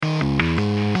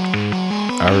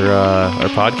Our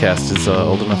podcast is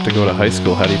old enough to go to high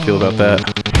school. How do you feel about that?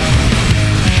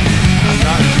 I'm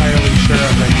not entirely sure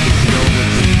I'm ready to deal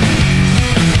with the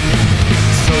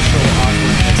social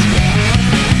awkwardness gap.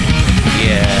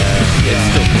 Yeah. It's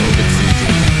still COVID season.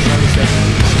 That was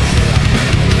definitely socially awkward.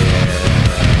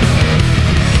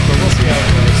 But we'll see how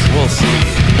it goes. We'll see.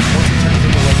 Once it turns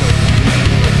into like a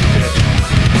bitch.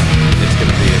 It's going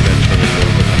to be eventually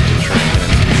old enough to train.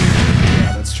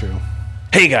 Yeah, that's true.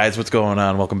 Hey guys, what's going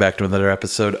on? Welcome back to another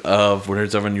episode of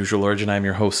Nerds of Unusual Origin. I'm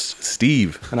your host,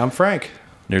 Steve. And I'm Frank.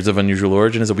 Nerds of Unusual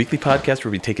Origin is a weekly podcast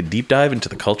where we take a deep dive into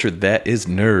the culture that is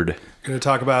nerd. Going to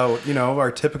talk about,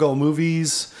 our typical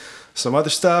movies, some other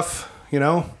stuff,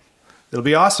 It'll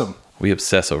be awesome. We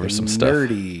obsess over some stuff.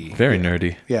 Nerdy. Very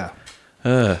nerdy. Yeah.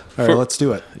 All right, let's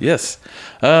do it. Yes.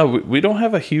 We don't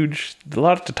have a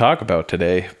lot to talk about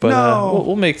today, but No.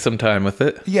 we'll make some time with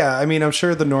it. Yeah, I mean, I'm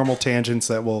sure the normal tangents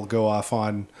that we'll go off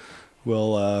on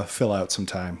will fill out some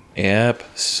time.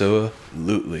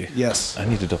 Absolutely. Yes. I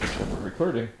need to double check we're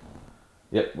recording.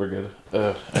 Yep, we're good.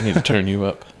 I need to turn you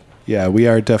up. Yeah, we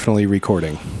are definitely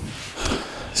recording.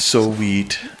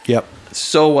 Sweet. Yep.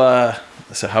 So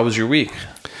how was your week?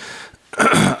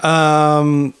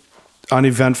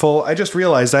 Uneventful. I just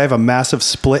realized I have a massive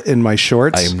split in my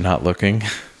shorts. I am not looking.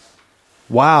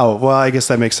 Wow. Well, I guess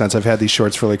that makes sense. I've had these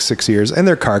shorts for like 6 years, and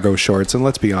they're cargo shorts. And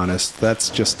let's be honest, that's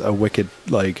just a wicked,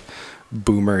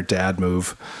 boomer dad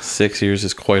move. 6 years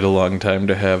is quite a long time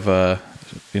to have,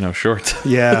 shorts.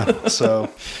 Yeah. So,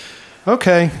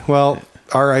 okay. Well,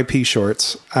 RIP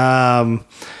shorts. No,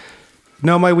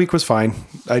 my week was fine.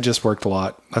 I just worked a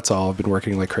lot. That's all. I've been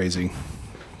working like crazy.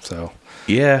 So.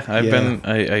 Yeah,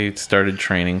 I started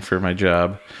training for my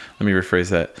job. Let me rephrase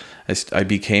that. I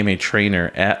became a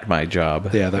trainer at my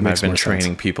job. Yeah, that makes more sense. I've been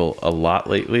training people a lot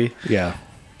lately. Yeah.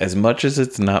 As much as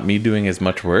it's not me doing as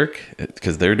much work,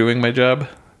 because they're doing my job,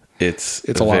 it's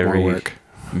a lot more work.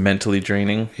 Mentally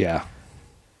draining. Yeah.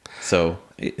 So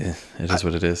it is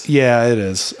what it is. Yeah, it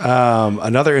is.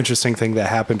 Another interesting thing that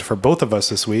happened for both of us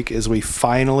this week is we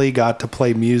finally got to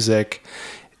play music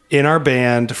in our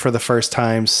band for the first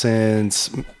time since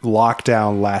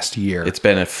lockdown last year. It's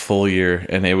been a full year,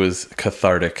 and it was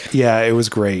cathartic. Yeah, it was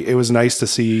great. It was nice to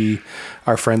see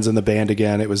our friends in the band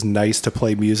again. It was nice to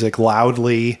play music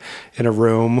loudly in a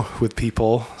room with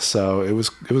people. So it was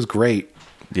great.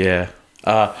 Yeah.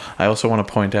 I also want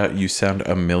to point out you sound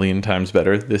a million times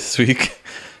better this week.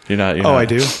 You're not. I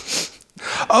do.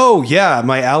 Oh yeah,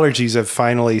 my allergies have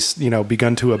finally,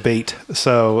 begun to abate.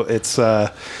 So it's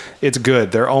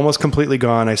good. They're almost completely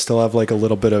gone. I still have a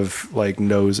little bit of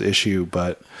nose issue,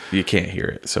 but you can't hear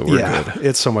it, so we're good.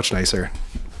 It's so much nicer.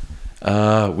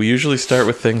 We usually start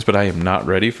with things, but I am not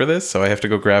ready for this, so I have to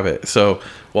go grab it. So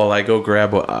while I go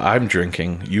grab what I'm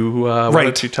drinking, why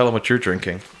don't you tell them what you're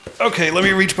drinking? Okay, let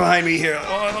me reach behind me here.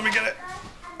 Hold on, let me get it.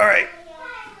 All right.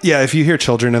 Yeah, if you hear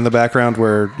children in the background,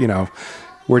 we're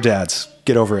dads.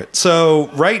 Get over it.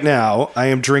 So right now, I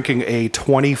am drinking a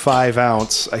 25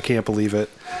 ounce, I can't believe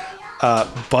it,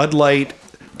 Bud Light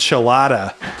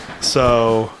Chelada.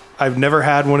 So I've never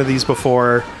had one of these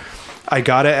before. I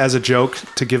got it as a joke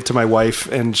to give to my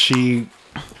wife, and she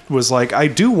was like, I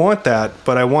do want that,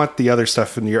 but I want the other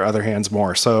stuff in your other hands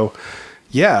more. So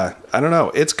yeah, I don't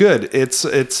know. It's good.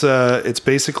 It's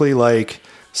basically like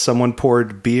someone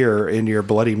poured beer in your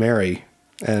Bloody Mary.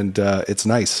 And it's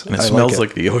nice. And it smells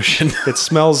like the ocean. It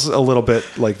smells a little bit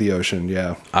like the ocean,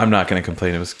 yeah. I'm not going to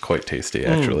complain. It was quite tasty,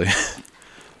 actually.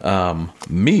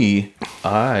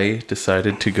 I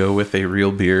decided to go with a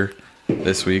real beer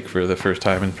this week for the first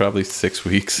time in probably 6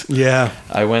 weeks. Yeah.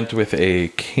 I went with a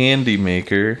Candy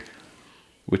Maker,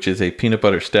 which is a peanut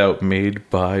butter stout made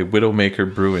by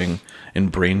Widowmaker Brewing in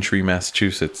Braintree,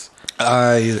 Massachusetts.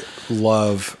 I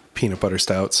love peanut butter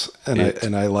stouts,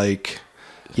 and I like,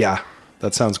 yeah.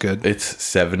 That sounds good. It's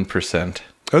 7%.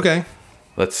 Okay.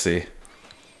 Let's see.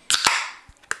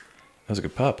 That was a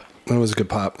good pop. That was a good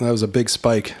pop. That was a big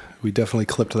spike. We definitely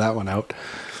clipped that one out.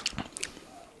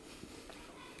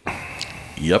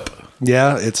 Yep.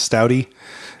 Yeah, it's stouty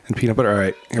and peanut butter. All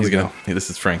right, here we go. Hey,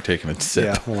 this is Frank taking a sip.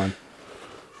 Yeah, hold on.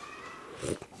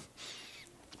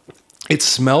 It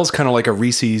smells kind of like a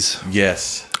Reese's.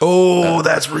 Yes. Oh,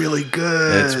 that's really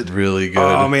good. That's really good.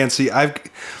 Oh, man. See,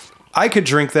 I could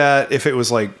drink that if it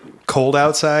was cold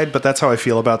outside, but that's how I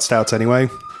feel about stouts anyway.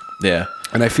 Yeah.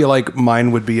 And I feel like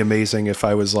mine would be amazing if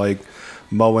I was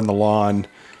mowing the lawn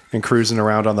and cruising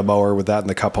around on the mower with that in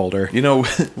the cup holder.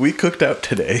 We cooked out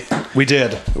today. We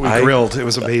did. We grilled. It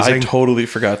was amazing. I totally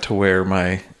forgot to wear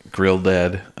my Grill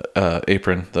Dad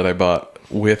apron that I bought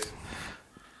with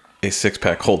a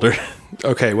 6-pack holder.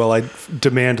 Okay, well, I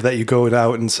demand that you go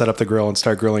out and set up the grill and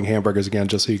start grilling hamburgers again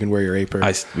just so you can wear your apron.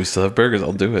 We still have burgers.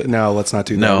 I'll do it. No, let's not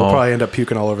do that. No. We'll probably end up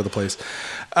puking all over the place.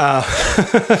 You're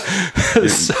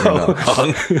not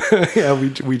wrong.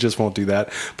 Yeah, we just won't do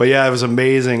that. But yeah, it was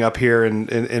amazing up here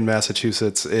in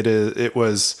Massachusetts. It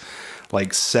was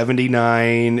like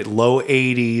 79, low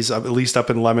 80s, at least up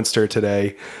in Leominster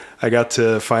today. I got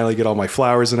to finally get all my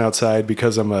flowers in outside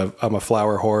because I'm a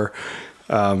flower whore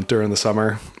during the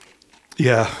summer.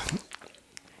 Yeah.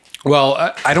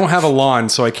 Well, I don't have a lawn,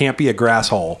 so I can't be a grass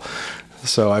hole.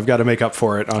 So I've got to make up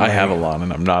for it. I have a lawn,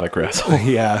 and I'm not a grass hole.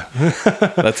 Yeah.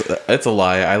 That's a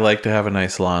lie. I like to have a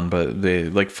nice lawn, but they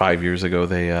like 5 years ago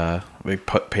they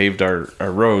paved our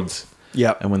roads.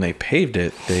 Yeah. And when they paved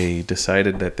it, they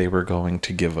decided that they were going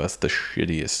to give us the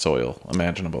shittiest soil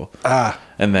imaginable.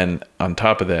 And then on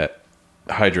top of that,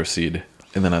 hydro seed.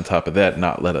 And then on top of that,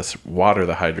 not let us water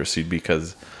the hydro seed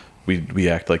because we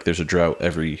act like there's a drought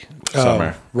every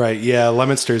summer. Right. Yeah.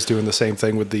 Leominster's doing the same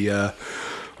thing with the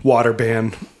water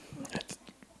ban.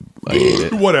 I hate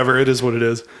it. Whatever. It is what it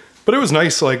is. But it was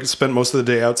nice. Like, spent most of the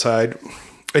day outside.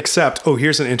 Except,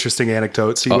 here's an interesting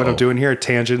anecdote. See what I'm doing here?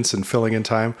 Tangents and filling in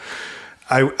time.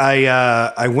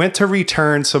 I went to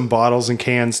return some bottles and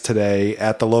cans today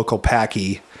at the local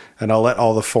Packy, and I'll let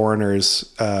all the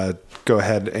foreigners go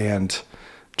ahead and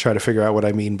try to figure out what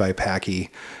I mean by Packy.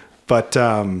 But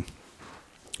I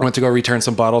went to go return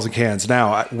some bottles and cans.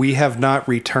 Now, we have not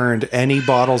returned any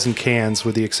bottles and cans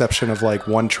with the exception of like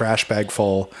one trash bag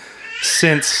full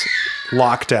since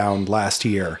lockdown last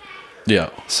year. Yeah.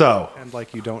 So, and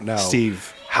like you don't know,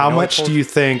 Steve, how much do you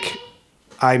think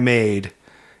I made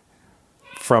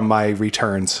from my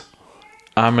returns?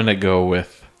 I'm going to go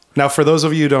with... Now, for those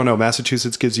of you who don't know,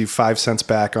 Massachusetts gives you 5 cents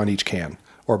back on each can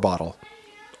or bottle.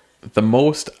 The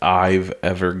most I've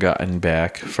ever gotten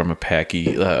back from a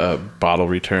Packy bottle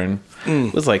return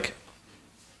was like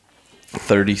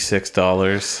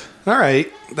 $36. All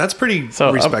right. That's pretty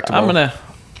respectable.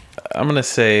 I'm gonna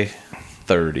say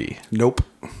 30. Nope.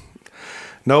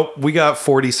 We got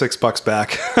 $46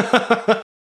 back.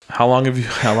 How long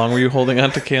were you holding on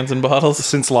to cans and bottles?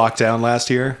 Since lockdown last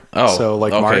year. So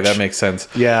like okay, March. that makes sense.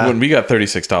 Yeah. When we got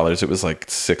 $36, it was like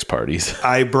 6 parties.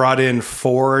 I brought in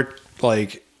 4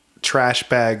 like trash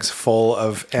bags full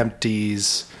of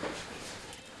empties.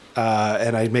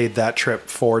 And I made that trip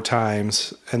 4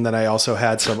 times. And then I also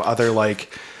had some other like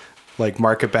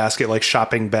market basket, like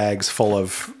shopping bags full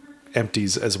of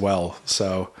empties as well.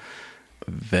 So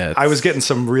I was getting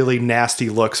some really nasty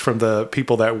looks from the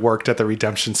people that worked at the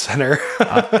redemption center.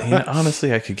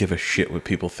 Honestly, I could give a shit what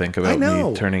people think about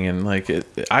me turning in. Like,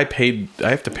 I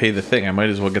have to pay the thing. I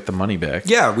might as well get the money back.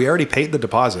 Yeah, we already paid the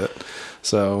deposit.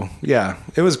 So yeah,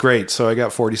 it was great. So I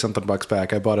got 40 something bucks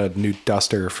back. I bought a new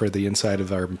duster for the inside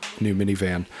of our new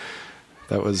minivan.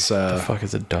 That was what the fuck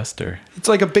is a duster? It's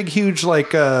like a big, huge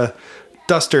like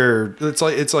duster. It's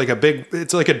like a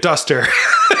duster.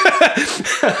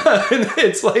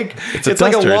 it's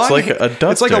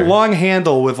like a long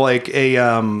handle with like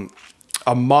a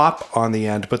mop on the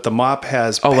end, but the mop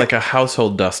has like a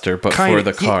household duster, but for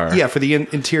the car. Yeah, for the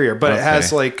interior, but it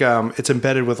has like it's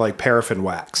embedded with like paraffin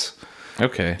wax.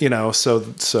 Okay. So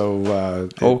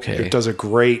it does a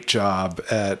great job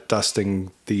at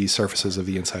dusting the surfaces of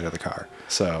the inside of the car.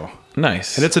 So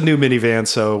nice. And it's a new minivan,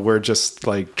 so we're just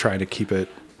like trying to keep it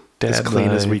as clean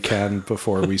as we can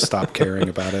before we stop caring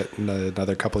about it in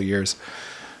another couple of years.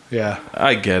 Yeah.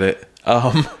 I get it.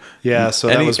 Yeah, so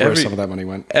that was where some of that money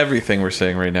went. Everything we're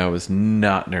saying right now is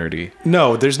not nerdy.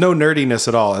 No, there's no nerdiness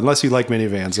at all. Unless you like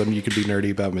minivans, then you could be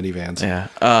nerdy about minivans. Yeah.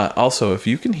 Also, if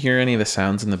you can hear any of the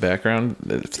sounds in the background,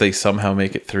 if they somehow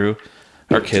make it through,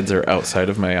 our kids are outside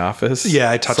of my office.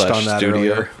 Yeah, I touched on that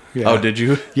earlier. Yeah. Oh, did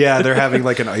you? Yeah, they're having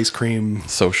like an ice cream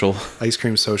social.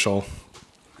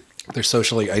 They're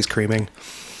socially ice creaming.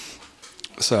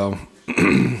 So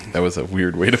that was a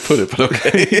weird way to put it, but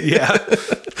okay. Yeah.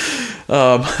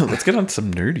 Let's get on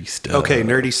some nerdy stuff. Okay,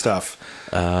 nerdy stuff.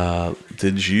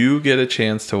 Did you get a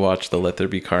chance to watch the Let There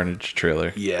Be Carnage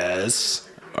trailer? Yes.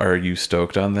 Are you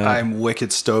stoked on that? I'm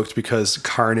wicked stoked because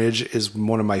Carnage is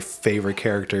one of my favorite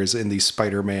characters in the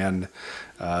Spider-Man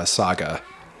saga.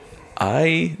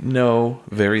 I know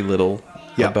very little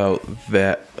about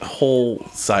that whole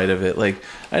side of it. Like,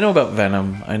 I know about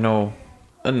Venom. I know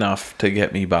enough to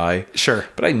get me by. Sure.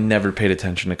 But I never paid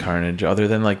attention to Carnage other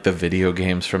than like the video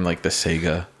games from like the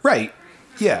Sega. Right.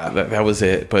 Yeah. That was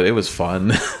it, but it was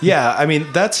fun. Yeah, I mean,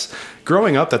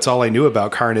 growing up, that's all I knew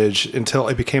about Carnage until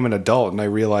I became an adult and I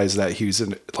realized that he was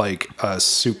like a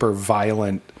super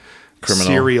violent criminal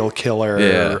serial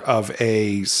killer of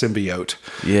a symbiote.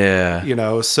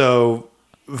 Yeah. So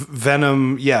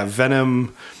Venom,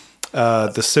 the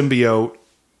symbiote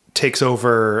takes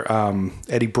over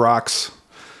Eddie Brock's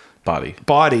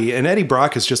body, and Eddie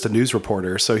Brock is just a news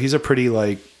reporter, so he's a pretty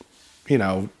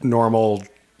normal.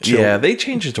 Chill. Yeah, they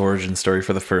changed his origin story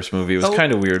for the first movie. It was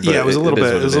kind of weird. But it was a little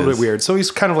bit weird. So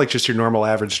he's kind of like just your normal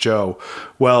average Joe.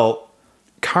 Well,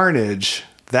 Carnage,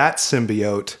 that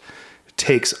symbiote,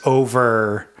 takes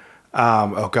over.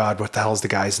 Oh God, what the hell is the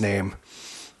guy's name?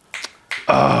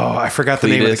 Oh, I forgot the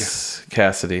name of the guy.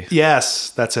 Cassidy.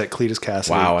 Yes, that's it. Cletus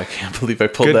Cassidy. Wow, I can't believe I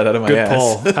pulled that out of my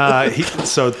ass. Good pull.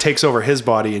 So it takes over his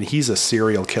body, and he's a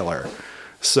serial killer.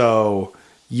 So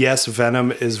yes,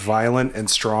 Venom is violent and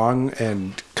strong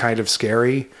and kind of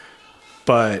scary,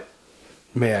 but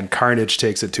man, Carnage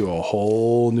takes it to a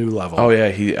whole new level. Oh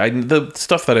yeah, the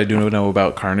stuff that I do know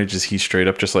about Carnage is he straight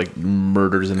up just like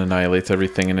murders and annihilates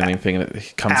everything and anything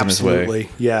that comes in his way. Absolutely,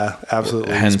 yeah,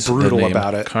 absolutely. Hence He's brutal the name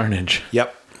about it. Carnage.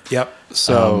 Yep.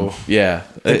 So yeah,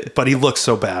 but he looks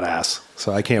so badass.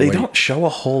 So I can't wait. They don't show a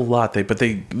whole lot, but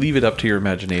they leave it up to your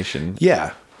imagination.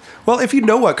 Yeah. Well, if you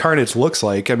know what Carnage looks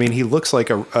like, I mean, he looks like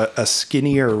a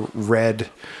skinnier red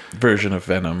version of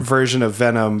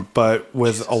Venom, but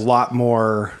with a lot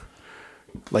more,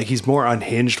 like he's more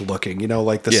unhinged looking.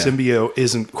 Like the symbiote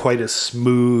isn't quite as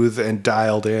smooth and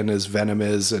dialed in as Venom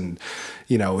is, and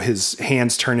his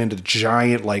hands turn into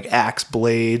giant like axe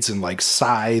blades and like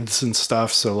scythes and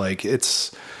stuff. So like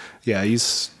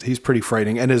he's pretty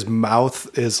frightening, and his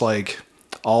mouth is like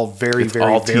all very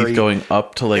teeth going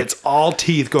up to like it's all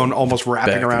teeth going almost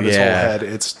wrapping around his whole head.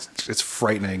 It's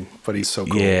frightening, but he's so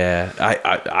cool. Yeah,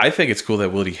 I think it's cool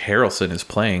that Woody Harrelson is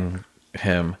playing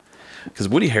him, because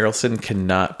Woody Harrelson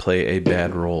cannot play a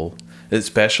bad role,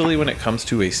 especially when it comes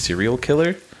to a serial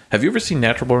killer. Have you ever seen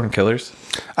Natural Born Killers?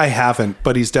 I haven't,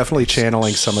 but he's definitely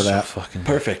channeling some of that. Fucking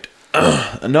perfect.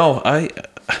 No,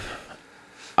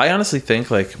 I honestly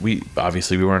think like we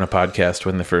were on a podcast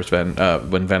when the first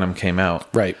when Venom came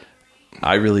out. Right.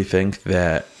 I really think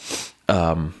that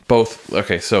both.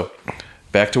 Okay, so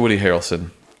back to Woody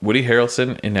Harrelson. Woody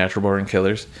Harrelson in Natural Born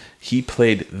Killers, he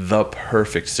played the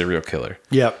perfect serial killer.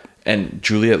 Yep. And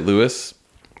Juliette Lewis,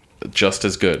 just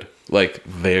as good. Like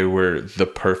they were the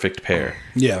perfect pair.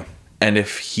 Yeah. And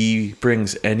if he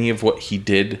brings any of what he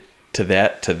did to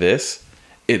this,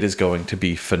 it is going to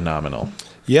be phenomenal.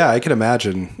 Yeah, I can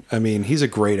imagine. I mean, he's a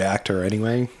great actor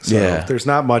anyway. So there's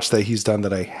not much that he's done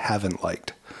that I haven't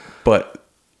liked. But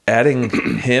adding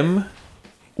him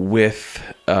with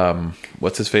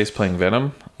what's his face playing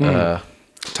Venom?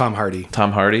 Tom Hardy.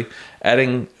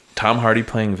 Adding Tom Hardy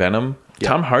playing Venom. Yep.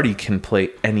 Tom Hardy can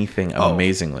play anything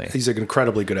amazingly. He's an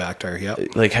incredibly good actor.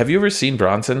 Yep. Like, have you ever seen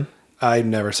Bronson? I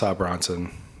never saw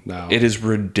Bronson. No. It is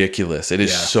ridiculous. It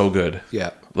is so good. Yeah.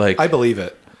 Like, I believe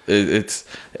it. It's.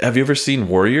 Have you ever seen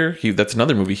Warrior? That's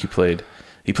another movie he played.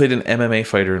 He played an MMA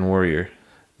fighter in Warrior.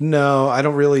 No, I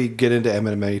don't really get into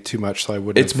MMA too much, so I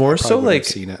wouldn't. It's more so like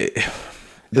seen it.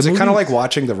 Is it kind of like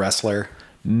watching The Wrestler?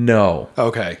 No.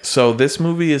 Okay. So this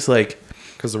movie is like,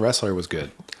 because The Wrestler was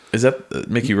good. Is that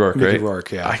Mickey Rourke? Mickey right?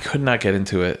 Rourke, yeah. I could not get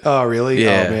into it. Oh, really?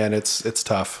 Yeah. Oh man, it's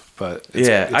tough, but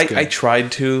I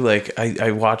tried to like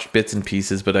I watched bits and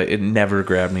pieces, but it never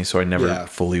grabbed me, so I never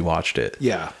fully watched it.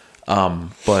 Yeah.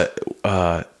 But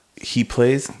he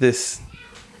plays this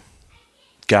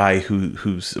guy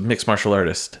who's a mixed martial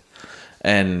artist,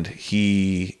 and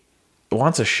he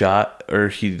wants a shot, or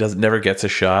he never gets a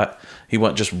shot. He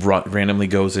randomly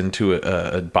goes into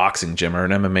a boxing gym or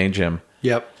an MMA gym.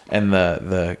 Yep. And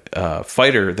the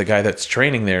fighter, the guy that's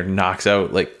training there, knocks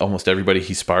out like almost everybody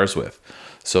he spars with.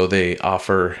 So they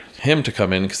offer him to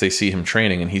come in because they see him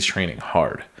training, and he's training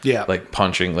hard. Yeah. Like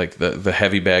punching like the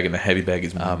heavy bag, and the heavy bag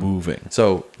is moving.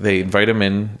 So they invite him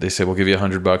in. They say, we'll give you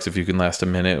 $100 if you can last a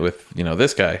minute with,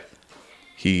 this guy.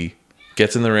 He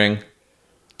gets in the ring.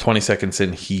 20 seconds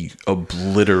in, he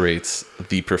obliterates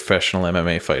the professional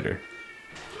MMA fighter.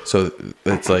 So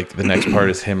it's like the next part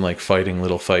is him like fighting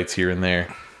little fights here and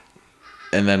there.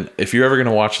 And then if you're ever going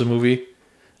to watch the movie,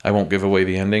 I won't give away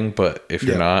the ending, but if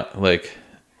you're not, like,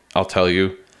 I'll tell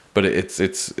you. But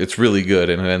it's really good,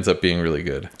 and it ends up being really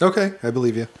good. Okay, I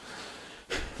believe you.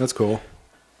 That's cool.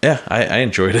 Yeah, I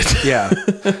enjoyed it. Yeah.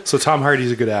 So Tom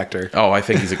Hardy's a good actor. Oh, I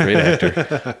think he's a great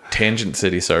actor. Tangent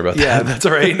City, sorry about that. Yeah, that's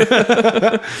all right.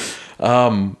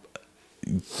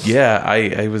 Yeah,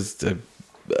 I was...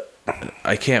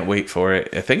 I can't wait for it.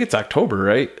 I think it's October,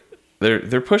 right?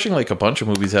 They're pushing like a bunch of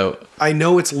movies out. I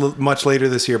know it's much later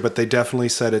this year, but they definitely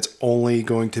said it's only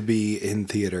going to be in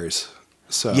theaters.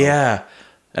 So yeah,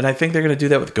 and I think they're going to do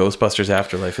that with Ghostbusters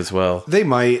Afterlife as well. They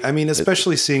might. I mean,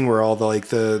 especially seeing where all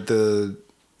the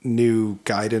new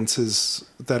guidances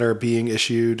that are being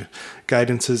issued.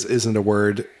 Guidances isn't a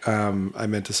word. I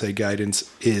meant to say guidance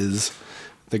is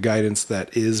the guidance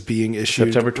that is being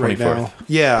issued September 24th. right now.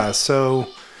 Yeah. So,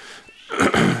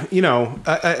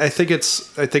 I think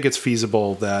it's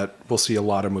feasible that we'll see a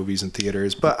lot of movies in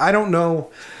theaters, but I don't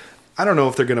know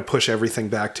if they're going to push everything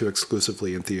back to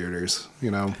exclusively in theaters,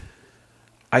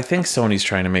 I think Sony's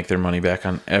trying to make their money back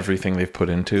on everything they've put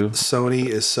into. Sony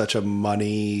is such a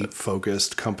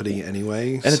money-focused company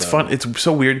anyway. And it's fun. It's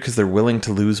so weird because they're willing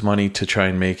to lose money to try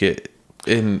and make it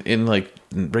in like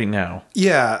right now.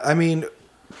 Yeah, I mean,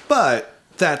 but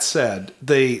that said,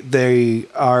 they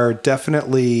are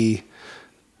definitely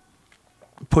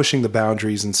pushing the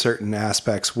boundaries in certain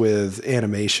aspects with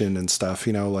animation and stuff,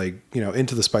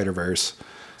 Into the Spider-Verse.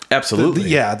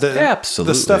 Absolutely.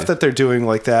 Absolutely. The stuff that they're doing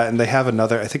like that, and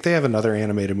I think they have another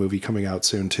animated movie coming out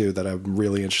soon too that I'm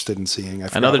really interested in seeing.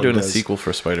 I know they're doing a sequel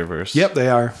for Spider-Verse. Yep, they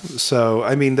are. So,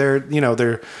 I mean, they're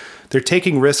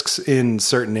taking risks in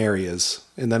certain areas,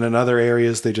 and then in other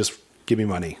areas they just give me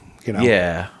money,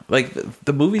 Yeah. Like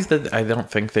the movies that I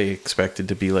don't think they expected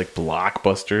to be like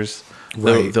blockbusters.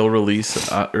 Right. They'll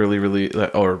release early release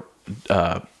or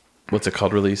what's it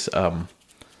called release?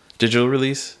 Digital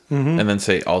release, and then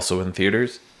say also in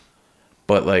theaters.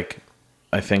 But like,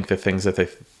 I think the things that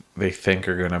they think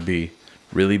are going to be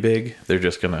really big, they're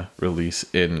just going to release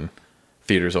in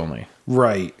theaters only.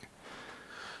 Right.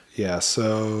 Yeah.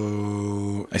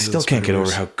 So I still can't get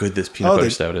over how good this peanut butter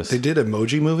stout is. They did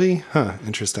Emoji Movie, huh?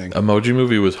 Interesting. Emoji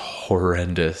Movie was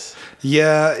horrendous.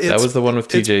 Yeah, that was the one with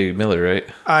T.J. Miller, right?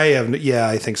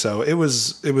 I think so. It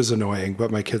was annoying, but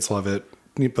my kids love it.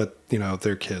 But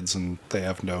they're kids and they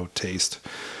have no taste,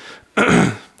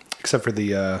 except for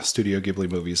the Studio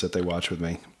Ghibli movies that they watch with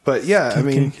me. But yeah, I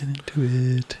mean, get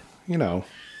into it.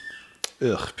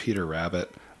 Peter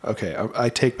Rabbit. Okay, I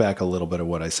take back a little bit of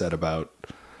what I said about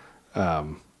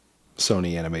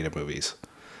Sony animated movies.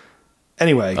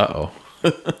 Anyway.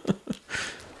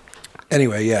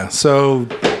 Anyway, yeah. So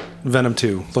Venom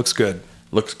 2 looks good.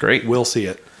 Looks great. We'll see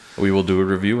it. We will do a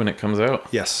review when it comes out.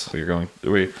 Yes.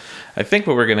 I think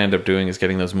what we're going to end up doing is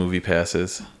getting those movie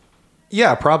passes.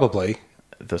 Yeah, probably.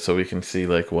 So we can see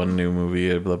like one new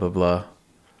movie, blah, blah, blah.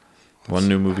 One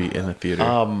new movie in the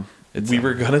theater. We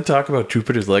were going to talk about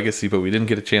Jupiter's Legacy, but we didn't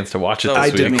get a chance to watch it this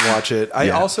week. I didn't watch it. I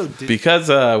also did.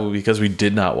 Because we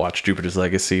did not watch Jupiter's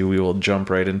Legacy, we will jump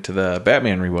right into the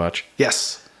Batman rewatch.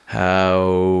 Yes.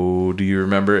 How do you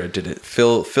remember it? Did it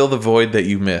fill the void that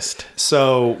you missed?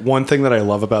 So one thing that I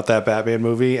love about that Batman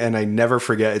movie, and I never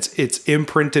forget, it's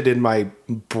imprinted in my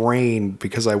brain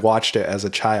because I watched it as a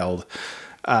child.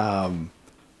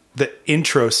 The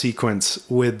intro sequence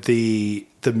with the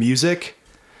music,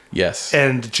 yes,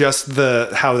 and just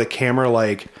how the camera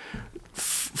like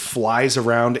flies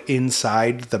around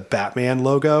inside the Batman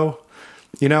logo.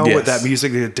 With that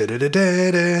music, and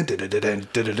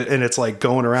it's like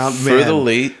going around. Man, for the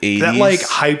late 80s. That like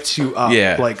hyped you up,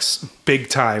 like big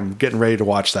time, getting ready to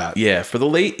watch that. Yeah, for the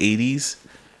late 80s,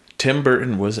 Tim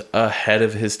Burton was ahead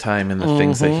of his time in the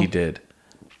things that he did.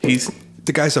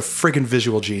 The guy's a friggin'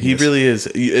 visual genius. He really is.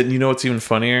 And you know what's even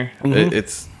funnier?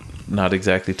 It's not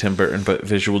exactly Tim Burton, but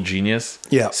visual genius.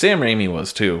 Yeah. Sam Raimi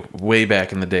was too, way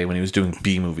back in the day when he was doing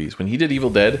B movies. When he did Evil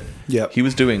Dead, he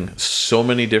was doing so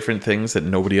many different things that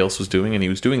nobody else was doing, and he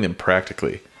was doing them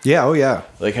practically. Yeah, oh yeah.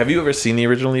 Like, have you ever seen the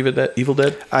original Evil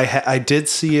Dead? I did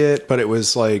see it, but it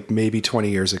was like maybe 20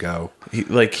 years ago. He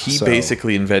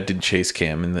basically invented chase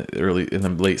cam in the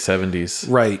late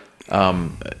 70s. Right.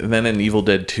 And then in Evil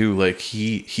Dead 2, like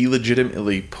he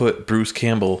legitimately put Bruce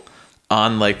Campbell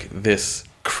on like this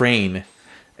crane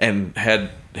and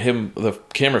had the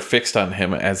camera fixed on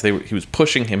him as he was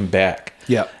pushing him back.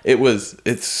 Yeah.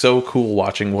 It's so cool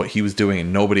watching what he was doing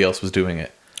and nobody else was doing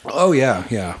it. Oh yeah,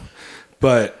 yeah.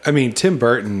 But I mean, Tim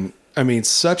Burton,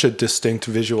 such a distinct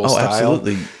visual style.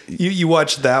 Absolutely. You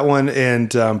watch that one and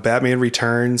Batman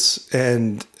Returns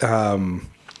and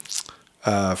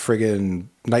friggin'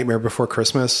 Nightmare Before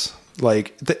Christmas.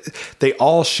 Like they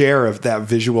all share of that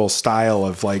visual style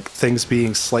of like things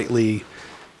being slightly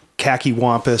khaki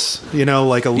wampus,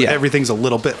 everything's a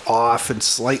little bit off and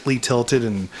slightly tilted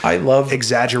and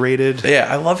exaggerated. Yeah,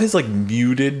 I love his like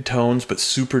muted tones, but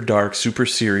super dark, super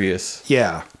serious.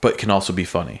 Yeah, but can also be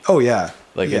funny. Oh yeah,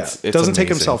 like yeah. It doesn't take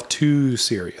himself too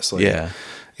seriously. Yeah,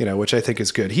 which I think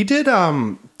is good. He did.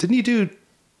 Didn't he do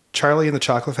Charlie and the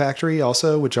Chocolate Factory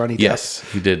also with Johnny Depp? Yes,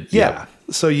 he did. Yeah,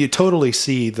 so you totally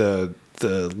see the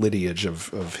lineage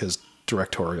of his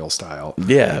directorial style.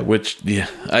 Yeah,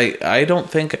 I don't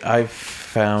think I've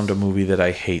found a movie that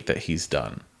I hate that he's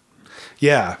done.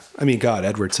 Yeah. I mean, God,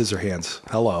 Edward Scissorhands.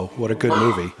 Hello. What a good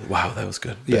movie. Wow, that was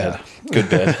good. Yeah. Bad. Good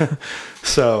bad.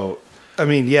 So, I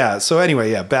mean, yeah. So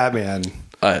anyway, yeah, Batman.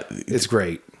 It's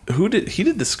great. He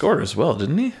did the score as well,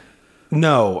 didn't he?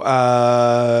 No,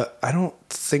 I don't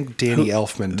think Danny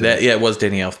Elfman did. Yeah, it was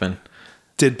Danny Elfman.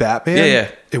 Did Batman?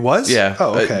 Yeah. It was? Yeah.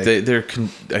 Oh, okay.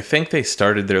 I think they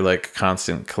started their like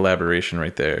constant collaboration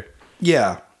right there.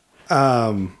 Yeah.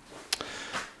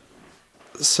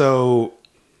 So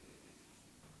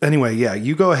anyway, yeah,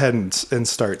 you go ahead and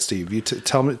start, Steve. You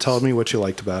tell me what you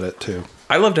liked about it too.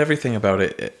 I loved everything about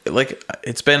it. Like,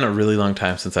 it's been a really long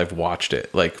time since I've watched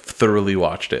it, like thoroughly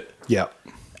watched it. Yeah.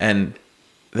 And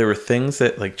there were things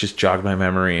that like just jogged my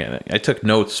memory, and I took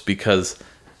notes because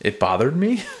it bothered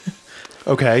me.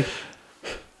 Okay.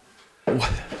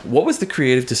 What was the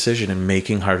creative decision in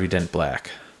making Harvey Dent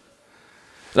black?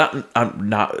 Not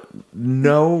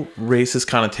no racist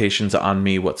connotations on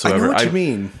me whatsoever. I know what you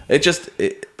mean.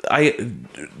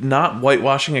 Not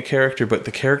whitewashing a character, but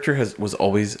the character was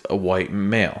always a white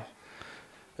male,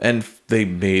 and they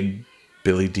made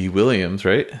Billy D. Williams,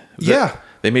 right? Yeah,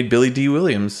 they made Billy D.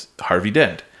 Williams Harvey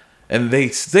Dent, and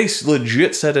they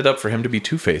legit set it up for him to be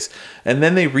Two-Face, and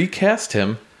then they recast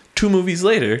him 2 movies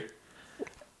later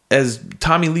as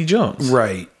Tommy Lee Jones.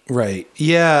 Right.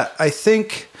 Yeah, I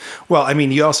think. Well, I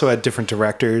mean, you also had different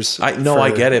directors. I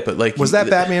get it, but like, was that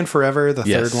Batman Forever, the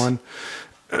yes. third one?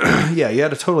 Yeah, you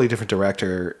had a totally different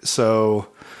director,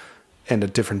 and a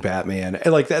different Batman,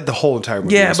 and like that, the whole entire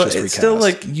movie. Yeah, was but just it's recast. still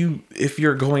like if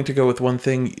you're going to go with one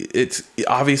thing, it's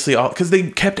obviously all because they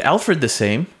kept Alfred the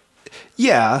same.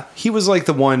 Yeah, he was like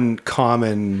the one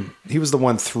he was the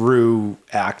one through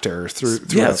actor through.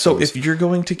 Yeah, so if you're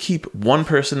going to keep one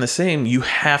person the same, you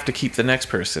have to keep the next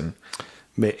person.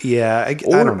 Yeah, I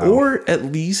don't know. Or at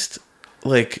least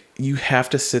like you have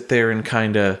to sit there and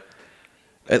kind of,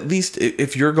 at least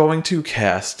if you're going to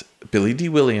cast Billy D.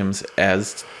 Williams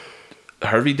as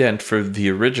Harvey Dent for the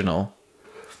original,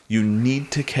 you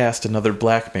need to cast another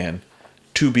black man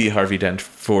to be Harvey Dent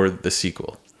for the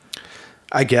sequel.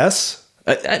 I guess.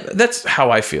 That's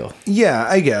how I feel. Yeah,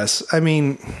 I guess. I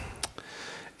mean,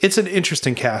 it's an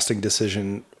interesting casting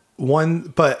decision.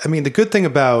 But I mean, the good thing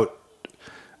about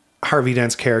Harvey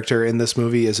Dent's character in this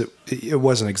movie is it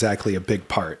wasn't exactly a big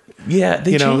part. Yeah,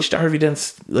 they changed Harvey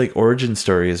Dent's like origin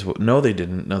story as well. No, they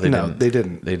didn't. They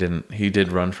didn't. He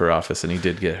did run for office and he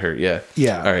did get hurt. Yeah.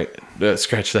 Yeah. All right.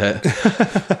 Scratch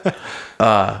that.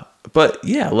 But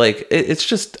yeah, like it's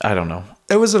just, I don't know.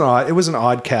 It was an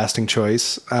odd casting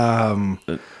choice.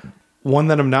 One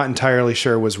that I'm not entirely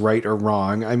sure was right or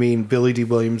wrong. I mean, Billy D.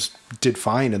 Williams did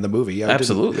fine in the movie.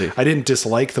 Absolutely. I didn't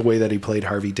dislike the way that he played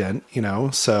Harvey Dent,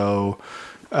 so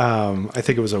I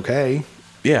think it was okay.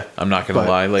 Yeah, I'm not going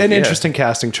to lie. Like, an interesting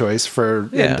casting choice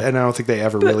and I don't think they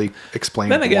ever really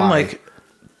explained then again, why. like,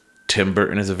 Tim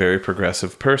Burton is a very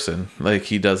progressive person. Like,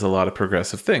 he does a lot of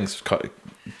progressive things.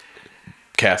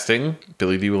 Casting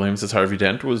Billy D. Williams as Harvey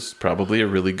Dent was probably a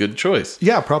really good choice.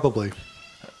 Yeah, probably.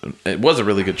 It was a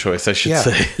really good choice, I should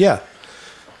say. Yeah,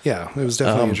 it was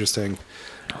definitely interesting.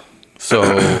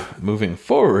 So, moving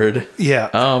forward,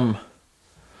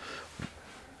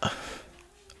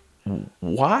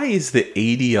 why is the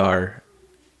ADR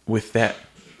with that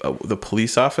the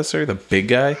police officer, the big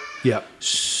guy? Yeah,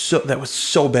 that was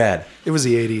so bad. It was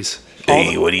the 80s.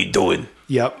 Hey, what are you doing?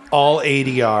 Yep, all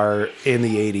ADR in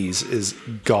the 80s is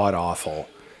god awful.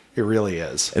 It really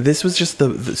is. This was just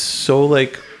the so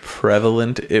like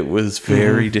prevalent. It was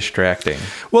very distracting.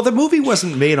 Well, the movie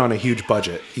wasn't made on a huge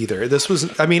budget either. This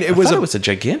was, I mean, it was It was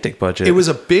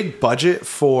a big budget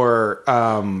for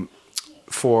oh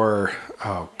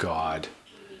god,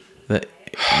 the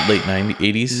late 90s,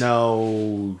 80s.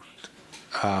 No,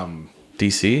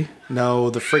 DC. No,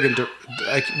 the friggin'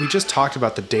 we just talked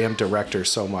about the damn director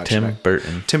so much. Tim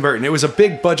Burton. It was a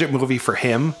big budget movie for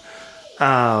him.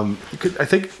 I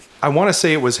want to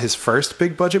say it was his first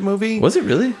big budget movie. Was it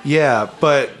really? Yeah,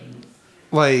 but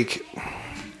like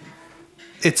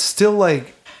it's still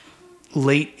like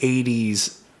late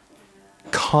 80s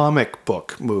comic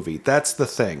book movie. That's the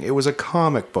thing. It was a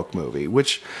comic book movie,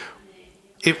 which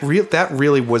that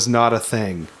really was not a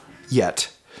thing yet,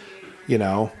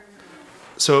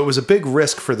 So it was a big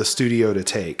risk for the studio to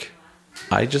take.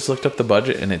 I just looked up the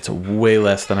budget and it's way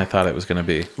less than I thought it was going to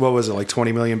be. What was it, like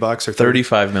 $20 million or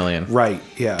 35 million? Right.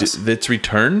 Yeah. Its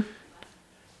return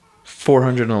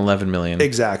 $411 million.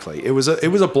 Exactly. It was a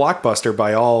blockbuster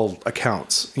by all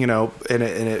accounts, and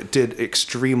it did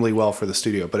extremely well for the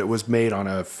studio, but it was made on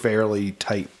a fairly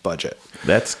tight budget.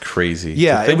 That's crazy.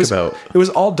 Yeah, to it was about. It was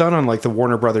all done on like the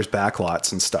Warner Brothers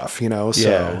backlots and stuff,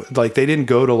 So like they didn't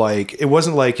go to it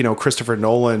wasn't like, Christopher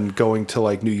Nolan going to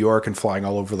like New York and flying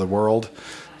all over the world,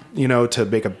 to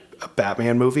make a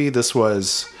Batman movie. This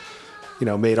was,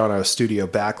 made on a studio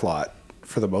backlot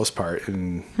for the most part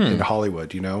in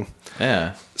Hollywood,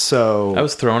 Yeah. So I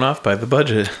was thrown off by the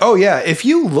budget. Oh yeah, if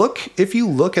you look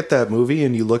at that movie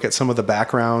and you look at some of the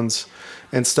backgrounds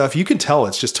and stuff, you can tell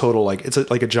it's just total it's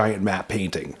like a giant matte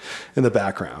painting in the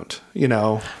background,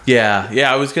 Yeah.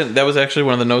 I was gonna. That was actually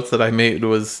one of the notes that I made.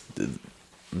 Was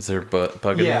there a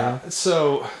bug in there?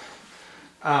 So,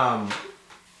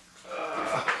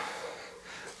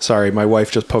 sorry, my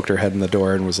wife just poked her head in the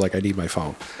door and was like, "I need my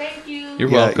phone." Thank you. You're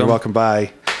welcome. You're welcome.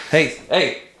 Bye.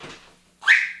 Hey.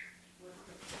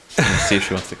 Let's see if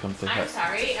she wants to come say hi. I'm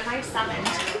sorry. Am I summoned?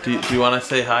 Do you want to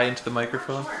say hi into the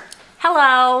microphone?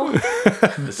 Hello.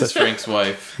 This is Frank's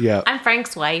wife. Yeah. I'm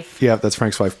Frank's wife. Yeah, that's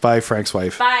Frank's wife. Bye, Frank's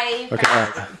wife. Bye. Okay. All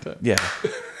right. Yeah.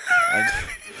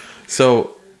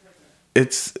 So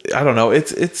it's, I don't know.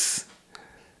 It's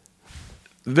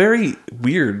very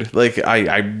weird. Like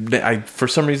I for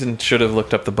some reason should have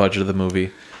looked up the budget of the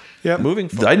movie. Yeah.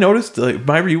 I noticed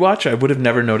my rewatch. I would have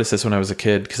never noticed this when I was a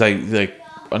kid because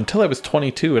until I was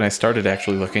 22 and I started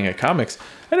actually looking at comics,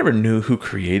 I never knew who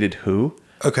created who.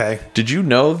 Okay. Did you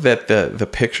know that the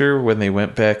picture when they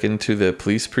went back into the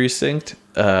police precinct,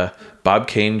 Bob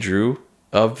Kane drew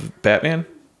of Batman?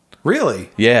 Really?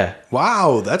 Yeah.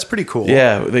 Wow, that's pretty cool.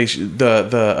 Yeah.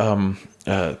 The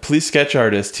police sketch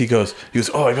artist, he goes,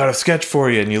 "Oh, I got a sketch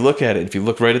for you," and you look at it. If you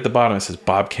look right at the bottom, it says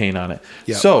Bob Kane on it.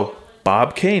 Yep. So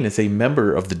Bob Kane is a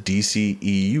member of the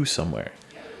DCEU somewhere.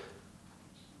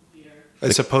 I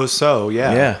suppose so.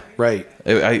 Yeah. Yeah. Right.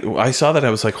 I saw that.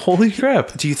 I was like, holy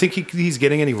crap. Do you think he's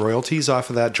getting any royalties off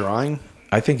of that drawing?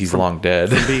 I think he's long dead.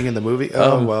 From being in the movie?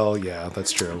 Oh, well, yeah,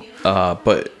 that's true.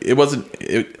 But it wasn't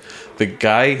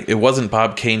it wasn't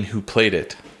Bob Kane who played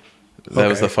it. That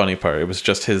was the funny part. It was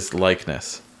just his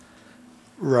likeness.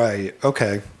 Right.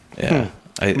 Okay. Yeah.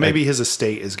 Maybe his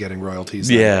estate is getting royalties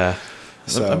then. Yeah.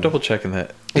 So, I'm double checking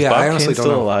that. Is Yeah, Bob I honestly Kane don't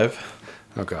still know. alive?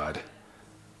 Oh, God.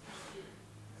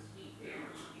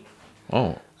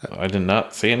 Oh, I did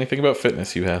not say anything about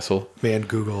fitness, you asshole. Man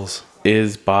Googles.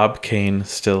 Is Bob Kane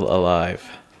still alive?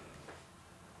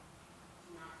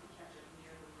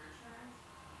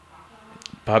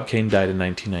 Bob Kane died in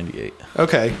 1998.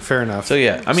 Okay, fair enough. So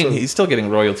yeah, I mean, he's still getting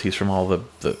royalties from all the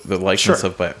likeness Sure.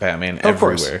 of Batman Of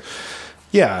course. everywhere.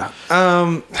 Yeah.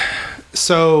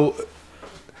 So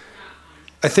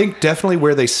I think definitely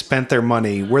where they spent their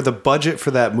money, where the budget for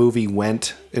that movie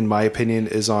went, in my opinion,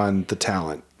 is on the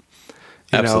talent.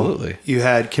 Absolutely. You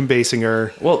had Kim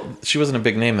Basinger. Well, she wasn't a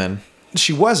big name then.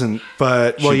 She wasn't,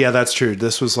 but yeah, that's true.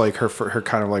 This was like her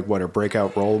kind of like her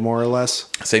breakout role, more or less.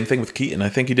 Same thing with Keaton. I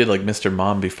think he did like Mr.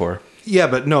 Mom before. Yeah,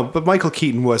 but Michael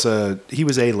Keaton was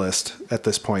A-list at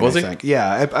this point. Was I he? think.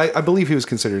 Yeah, I believe he was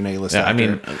considered an A-list. Yeah, actor. I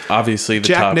mean, obviously the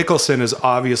Jack top. Nicholson is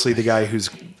obviously the guy who's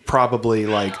probably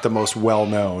like the most well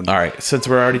known. All right, since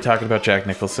we're already talking about Jack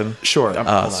Nicholson, Sure. Hold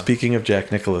on. speaking of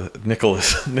Jack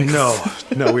Nicholas.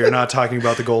 No, we are not talking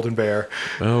about the Golden Bear.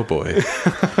 Oh boy.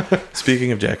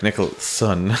 Speaking of Jack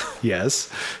Nicholson, Yes.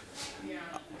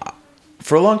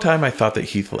 for a long time I thought that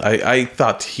I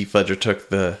thought Heath Ledger took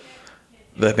the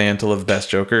mantle of best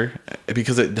Joker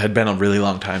because it had been a really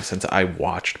long time since I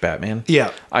watched Batman.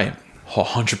 Yeah. I am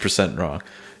 100% wrong.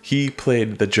 He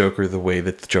played the Joker the way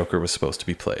that the Joker was supposed to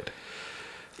be played.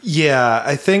 Yeah,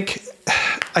 I think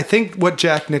what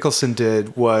Jack Nicholson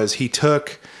did was he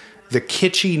took the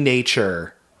kitschy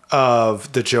nature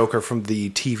of the Joker from the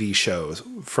TV shows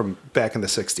from back in the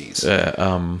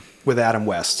 60s. With Adam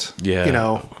West.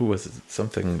 Yeah. Who was it?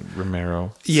 Something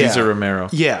Romero. Yeah. Cesar Romero.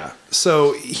 Yeah.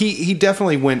 So he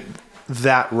definitely went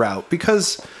that route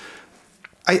because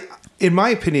in my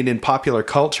opinion, in popular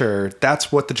culture,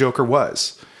 that's what the Joker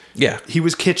was. Yeah. He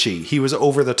was kitschy. He was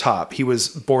over the top. He was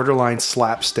borderline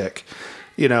slapstick,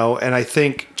 and I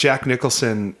think Jack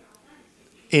Nicholson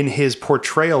in his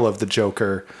portrayal of the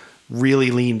Joker really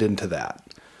leaned into that.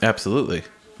 Absolutely.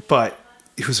 But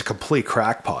he was a complete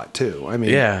crackpot too. I mean,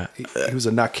 Yeah. he was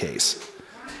a nutcase.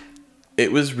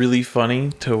 It was really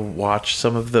funny to watch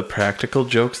some of the practical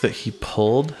jokes that he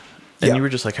pulled, and Yeah. you were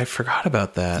just like, I forgot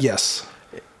about that. Yes.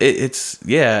 It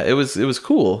was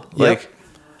cool. Yep.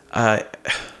 Like,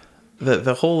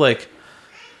 the whole like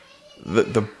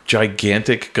the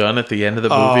gigantic gun at the end of the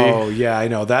movie. Oh yeah, I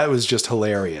know, that was just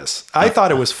hilarious. I thought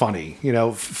it was funny,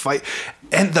 fight,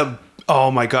 and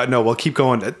Oh my God, no! We'll keep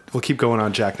going. We'll keep going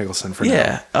on Jack Nicholson for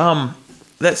now. Yeah.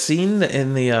 That scene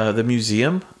in the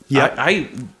museum. Yeah.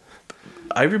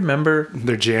 I remember.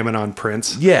 They're jamming on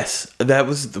Prince. Yes, that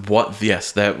was what.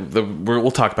 Yes,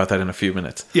 we'll talk about that in a few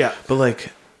minutes. Yeah, but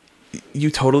like,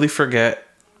 you totally forget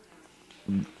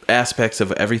aspects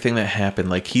of everything that happened.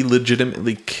 Like, he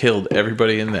legitimately killed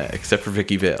everybody in that except for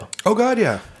Vicky Vale. Oh God,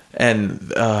 yeah.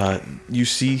 And you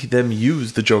see them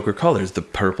use the Joker colors, the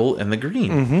purple and the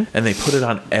green, and they put it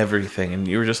on everything. And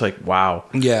you were just like, wow.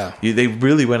 Yeah. They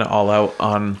really went all out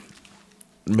on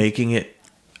making it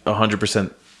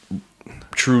 100%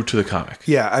 true to the comic.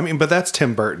 Yeah, I mean, but that's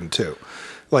Tim Burton too.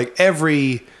 Like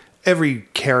every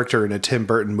character in a Tim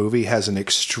Burton movie has an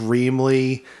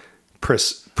extremely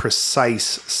precise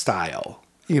style.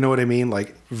 You know what I mean?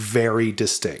 Like very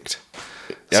distinct.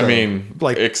 I mean,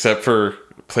 like, except for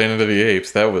Planet of the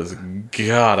Apes, that was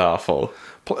god awful.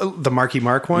 The Marky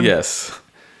Mark one? Yes.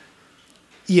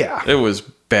 Yeah. It was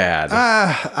bad.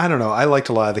 I don't know. I liked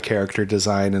a lot of the character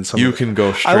design and some. You can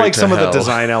go straight. I like to some hell. of the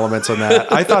design elements on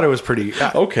that. I thought it was pretty.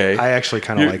 Okay. I actually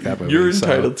kind of like that movie. You're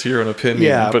entitled to your own opinion.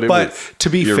 Yeah, but to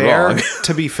be fair,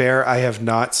 wrong. I have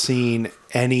not seen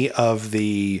any of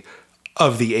the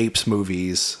Apes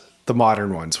movies. The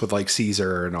modern ones with like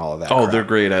Caesar and all of that. Oh, crap. they're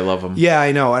great. I love them. Yeah,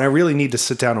 I know, and I really need to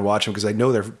sit down and watch them because I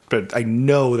know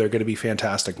they're going to be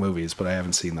fantastic movies, but I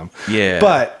haven't seen them. Yeah,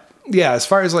 but yeah, as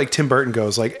far as like Tim Burton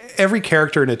goes, like every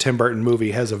character in a Tim Burton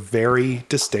movie has a very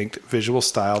distinct visual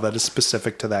style that is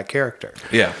specific to that character.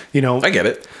 Yeah, you know, I get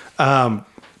it.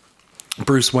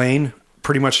 Bruce Wayne,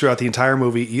 pretty much throughout the entire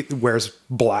movie, he wears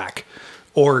black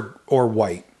or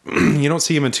white. You don't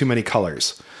see him in too many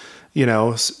colors. You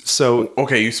know, so...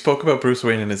 Okay, you spoke about Bruce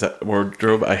Wayne and his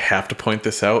wardrobe. I have to point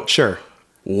this out. Sure.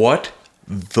 What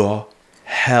the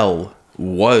hell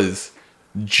was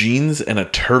jeans and a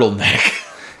turtleneck?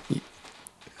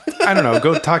 I don't know.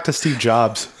 Go talk to Steve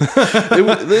Jobs.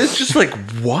 It's just like,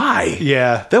 why?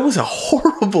 Yeah. That was a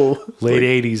horrible...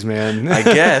 Late 80s, man. I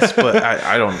guess, but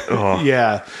I don't... Oh.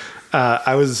 Yeah.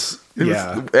 I was... It was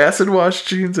acid wash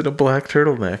jeans and a black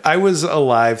turtleneck. I was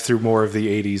alive through more of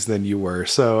the 80s than you were,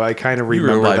 so I kind of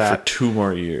remember you were alive that. for 2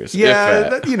 more years.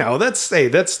 Yeah,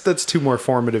 that's 2 more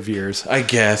formative years. I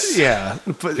guess. Yeah,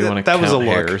 but that was a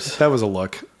look. Hairs. That was a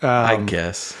look. I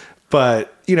guess.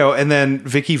 But and then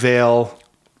Vicky Vale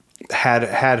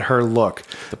had her look.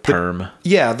 The perm.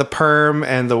 The perm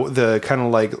and the kind of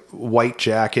like white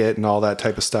jacket and all that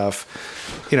type of stuff.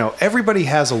 Everybody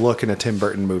has a look in a Tim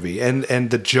Burton movie, and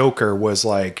the Joker was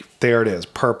like, there it is,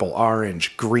 purple,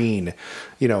 orange, green,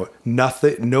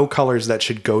 nothing, no colors that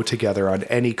should go together on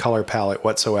any color palette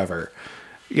whatsoever,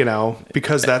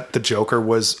 because the Joker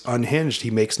was unhinged.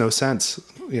 He makes no sense,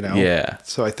 Yeah.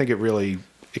 So I think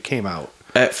it came out.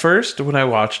 At first, when I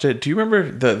watched it, do you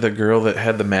remember the girl that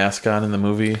had the mask on in the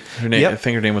movie? Her name, Yep. I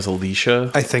think her name was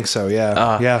Alicia. I think so.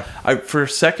 Yeah. Yeah. For a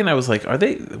second, I was like,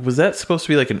 was that supposed to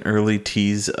be like an early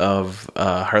tease of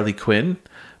Harley Quinn?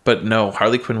 But no,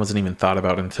 Harley Quinn wasn't even thought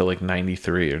about until like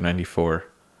 93 or 94.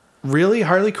 Really?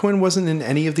 Harley Quinn wasn't in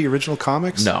any of the original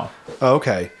comics? No. Oh,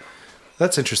 okay.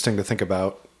 That's interesting to think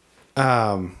about.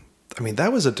 I mean,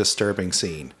 that was a disturbing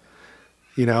scene,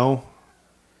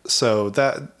 so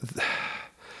that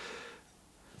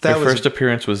Her was first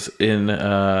appearance was in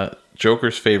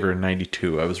Joker's Favor in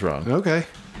 92. I was wrong. okay.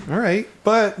 All right.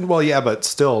 But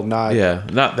still not. Yeah,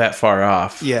 not that far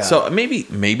off. Yeah. So maybe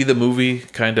the movie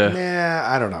kind of. Nah,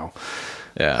 I don't know.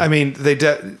 Yeah. I mean, they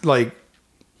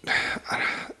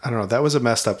I don't know. That was a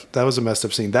messed up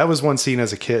scene. That was one scene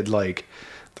as a kid, like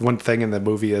the one thing in the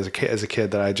movie as a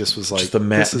kid that I just was like, the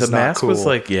this is the not mask cool. was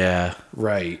like, yeah.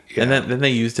 Right. Yeah. And then they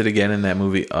used it again in that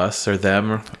movie Us or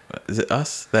Them. Is it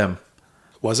Us? Them.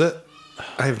 Was it?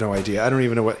 I have no idea. I don't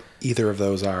even know what either of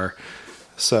those are.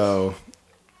 So,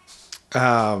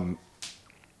 trying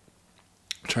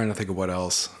to think of what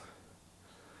else.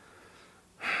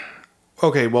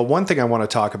 Okay, well, one thing I want to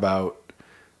talk about,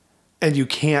 and you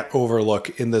can't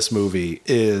overlook in this movie,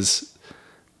 is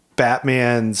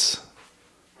Batman's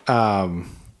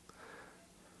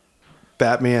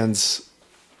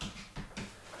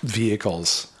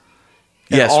vehicles.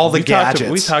 Yes, all the gadgets.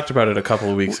 We talked about it a couple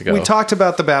of weeks ago. We talked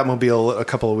about the Batmobile a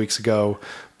couple of weeks ago,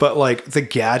 but like the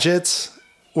gadgets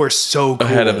were so cool.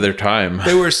 Ahead of their time.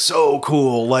 They were so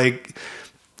cool. Like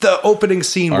the opening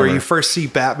scene Armor. where you first see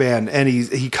Batman and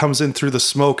he comes in through the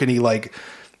smoke and he like,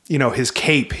 his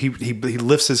cape, he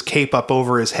lifts his cape up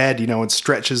over his head, and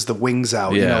stretches the wings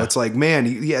out. Yeah. It's like,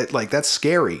 man, like that's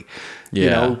scary.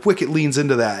 Yeah. Wicket leans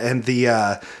into that. And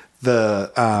the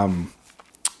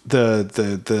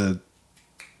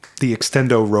the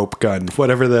extendo rope gun,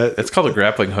 whatever It's called a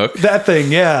grappling hook. that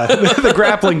thing, yeah, the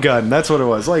grappling gun. That's what it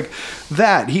was. Like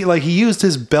that. He used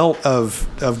his belt of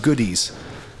goodies.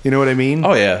 You know what I mean?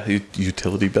 Oh yeah,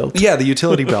 utility belt. Yeah, the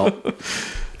utility belt.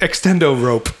 Extendo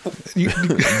rope.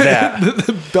 That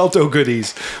The Belto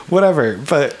goodies. Whatever.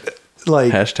 But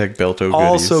like hashtag Belto goodies.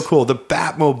 also cool. The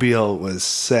Batmobile was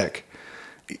sick.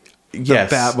 The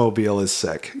Yes. Batmobile is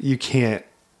sick. You can't.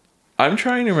 I'm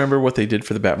trying to remember what they did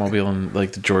for the Batmobile in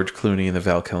like the George Clooney and the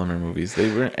Val Kilmer movies. They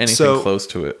weren't anything So- close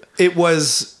to it. It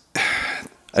was.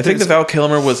 I think the Val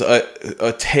Kilmer was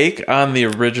a take on the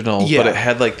original, Yeah. but it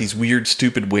had like these weird,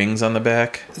 stupid wings on the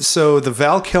back. So the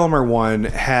Val Kilmer one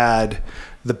had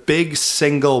the big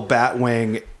single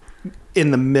Batwing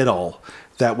in the middle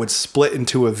that would split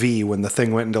into a V when the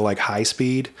thing went into like high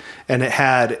speed, and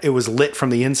it was lit from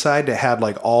the inside. It had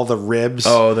like all the ribs.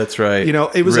 Oh, that's right. You know,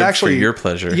 it was Ribs actually for your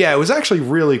pleasure. Yeah, it was actually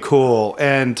really cool.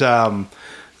 And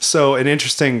so an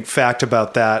interesting fact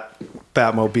about that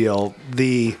Batmobile,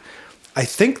 I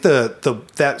think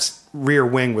that rear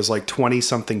wing was like 20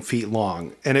 something feet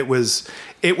long, and it was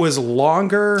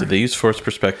longer. Did they use forced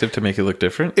perspective to make it look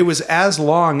different? It was as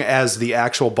long as the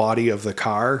actual body of the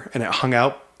car, and it hung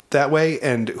out that way,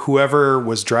 and whoever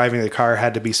was driving the car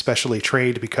had to be specially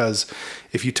trained, because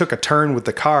if you took a turn with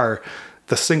the car,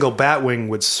 the single Batwing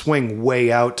would swing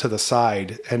way out to the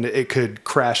side, and it could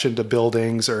crash into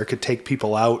buildings, or it could take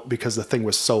people out because the thing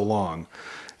was so long.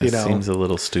 It seems a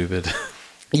little stupid.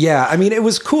 Yeah, I mean, it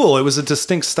was cool. It was a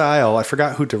distinct style. I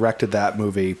forgot who directed that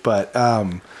movie, but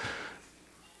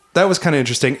that was kind of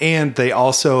interesting. And they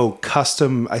also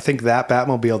I think that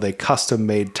Batmobile, they custom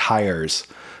made tires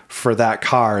for that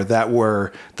car that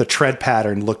were, the tread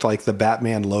pattern looked like the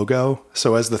Batman logo.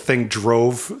 So as the thing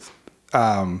drove,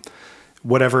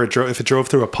 whatever it drove, if it drove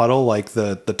through a puddle, like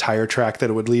the tire track that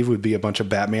it would leave would be a bunch of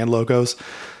Batman logos.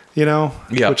 You know,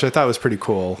 Yeah. which I thought was pretty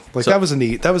cool. Like So- that was a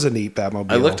neat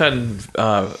Batmobile. I looked on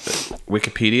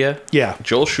Wikipedia. Yeah.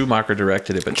 Joel Schumacher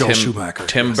directed it, but Joel Schumacher,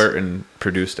 Tim yes. Burton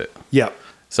produced it. Yep.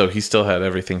 So he still had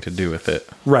everything to do with it.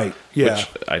 Right. Yeah.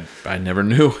 Which I never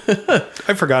knew.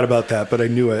 I forgot about that, but I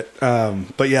knew it.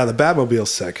 But yeah, the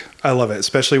Batmobile's sick. I love it,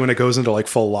 especially when it goes into like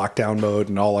full lockdown mode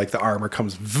and all like the armor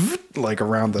comes like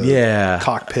around the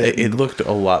cockpit. It looked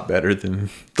a lot better than the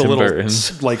Tim little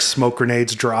Burton's. like smoke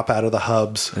grenades drop out of the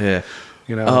hubs. Yeah.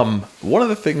 You know. One of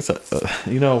the things that,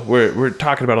 we're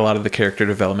talking about a lot of the character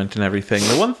development and everything.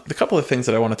 The couple of things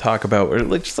that I want to talk about are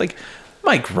like just like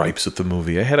my gripes with the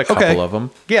movie. I had a couple of them.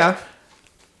 Yeah.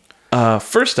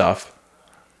 First off,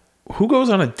 who goes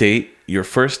on a date, your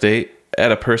first date,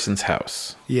 at a person's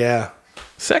house? Yeah.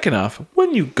 Second off,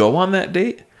 when you go on that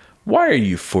date, why are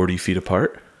you 40 feet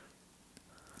apart?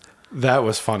 That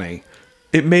was funny.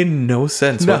 It made no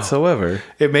sense whatsoever.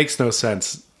 It makes no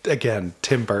sense. Again,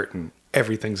 Tim Burton.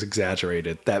 Everything's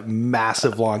exaggerated. That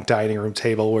massive long dining room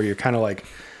table where you're kind of like,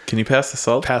 Can you pass the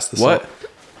salt? pass the What? salt.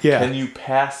 Yeah. Can you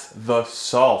pass the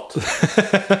salt?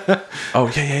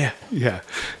 Oh, yeah. Yeah.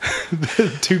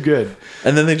 Too good.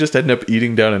 And then they just end up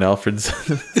eating down in Alfred's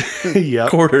Yep.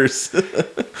 quarters.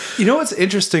 You know what's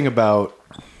interesting about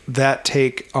that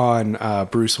take on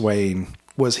Bruce Wayne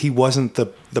was he wasn't the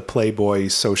playboy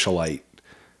socialite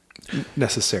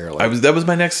necessarily. That was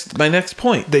my next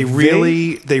point. They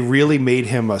really made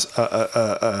him a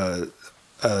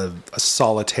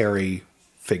solitary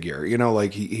figure. You know,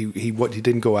 like he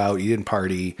didn't go out, he didn't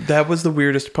party. That was the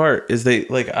weirdest part. Is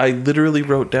I literally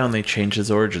wrote down they changed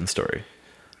his origin story.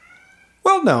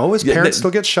 Well, no, his parents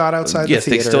still get shot outside the Yes,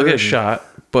 theater. they still get shot,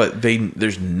 but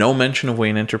there's no mention of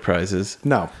Wayne Enterprises.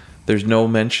 No. There's no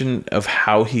mention of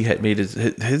how he had made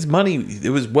his money. It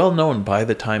was well known by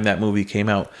the time that movie came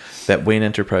out that Wayne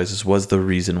Enterprises was the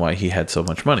reason why he had so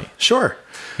much money. Sure.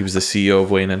 He was the CEO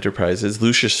of Wayne Enterprises.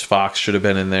 Lucius Fox should have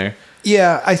been in there.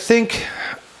 Yeah, I think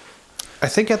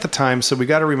at the time, so we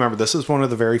got to remember this is one of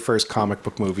the very first comic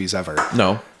book movies ever.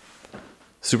 No.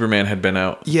 Superman had been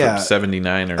out Yeah. from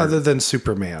 79 or Other than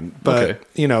Superman. But, Okay.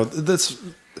 you know, that's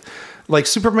like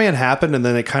Superman happened and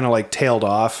then it kind of like tailed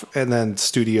off and then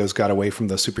studios got away from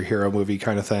the superhero movie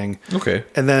kind of thing. Okay.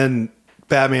 And then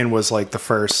Batman was like the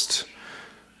first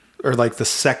or like the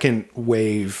second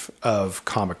wave of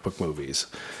comic book movies.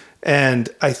 And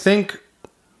I think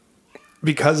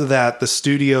because of that, the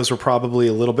studios were probably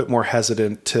a little bit more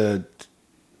hesitant to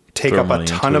take Throw up a money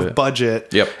ton into of it. budget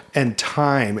Yep. and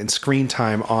time and screen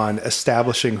time on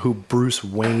establishing who Bruce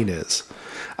Wayne is.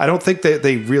 I don't think that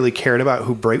they really cared about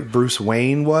who Bruce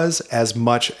Wayne was as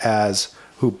much as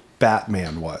who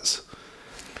Batman was.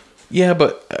 Yeah,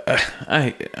 but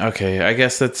I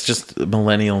guess that's just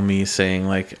millennial me saying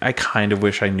like I kind of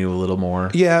wish I knew a little more.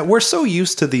 Yeah, we're so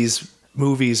used to these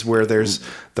movies where there's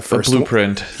the first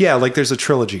blueprint. Yeah, like there's a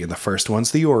trilogy, and the first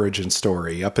one's the origin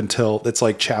story up until it's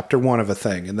like chapter 1 of a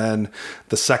thing, and then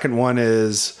the second one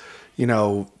is, you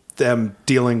know, them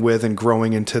dealing with and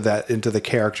growing into the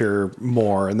character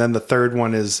more, and then the third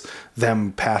one is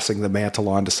them passing the mantle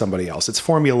on to somebody else. It's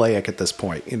formulaic at this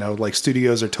point, you know, like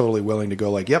studios are totally willing to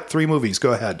go like, yep, 3 movies,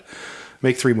 go ahead,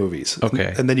 make 3 movies.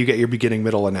 Okay. And then you get your beginning,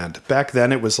 middle, and end. Back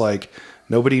then it was like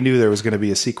nobody knew there was going to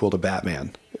be a sequel to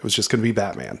Batman. It was just going to be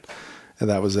Batman, and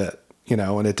that was it, you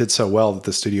know. And it did so well that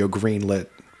the studio greenlit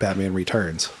Batman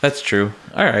Returns. That's true.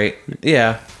 All right.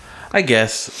 Yeah, I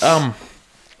guess.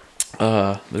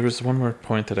 There was one more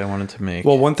point that I wanted to make.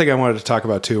 Well, one thing I wanted to talk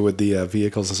about too with the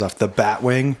vehicles and stuff, the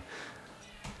Batwing,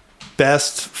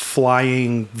 best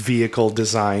flying vehicle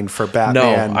design for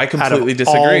Batman. No, I completely out of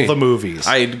disagree. All the movies,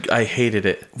 I hated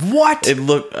it. What? It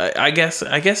looked. I guess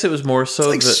it was more so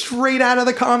like straight out of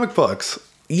the comic books.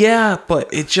 Yeah,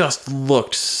 but it just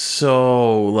looked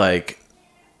so like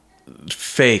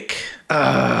fake.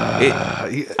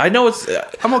 I know it's.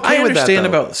 I'm okay I with that, understand though.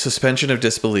 about suspension of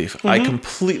disbelief. I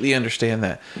completely understand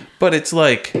that, but it's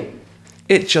like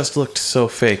it just looked so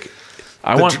fake.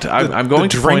 I'm going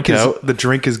to point out the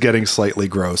drink is getting slightly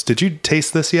gross. Did you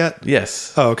taste this yet?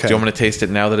 Yes. Oh, okay. Do you want me to taste it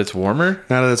now that it's warmer?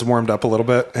 Now that it's warmed up a little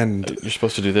bit, and You're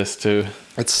supposed to do this too.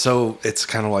 it's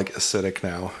kind of like acidic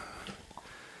now.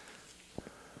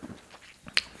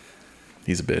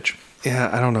 He's a bitch.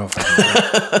 Yeah, I don't know if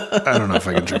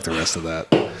I can drink the rest of that.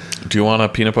 Do you want a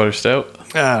peanut butter stout?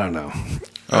 I don't know.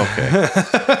 Okay.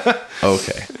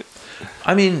 Okay.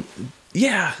 I mean,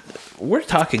 yeah, we're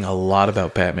talking a lot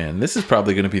about Batman. This is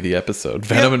probably going to be the episode.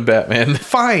 Venom and Batman.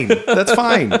 Fine. That's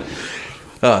fine.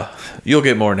 You'll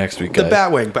get more next week, The guys.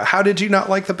 Batwing. But how did you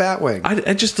not like the Batwing?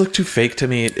 It just looked too fake to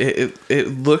me. It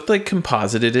looked like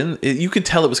composited in. You could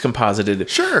tell it was composited.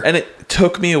 Sure. And it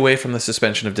took me away from the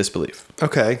suspension of disbelief.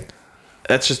 Okay.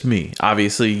 That's just me.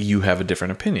 Obviously, you have a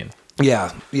different opinion.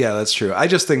 Yeah, that's true. I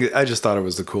just thought it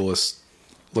was the coolest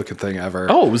looking thing ever.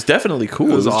 Oh, it was definitely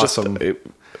cool. It was awesome.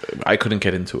 I couldn't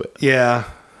get into it. Yeah.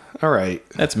 All right.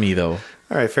 That's me, though.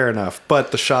 All right, fair enough.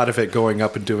 But the shot of it going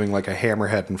up and doing like a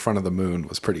hammerhead in front of the moon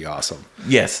was pretty awesome.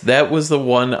 Yes, that was the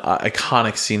one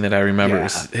iconic scene that I remember. Yeah.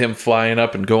 Is him flying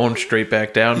up and going straight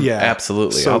back down. Yeah,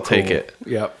 Absolutely. so I'll take cool. it.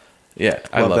 Yep. Yeah,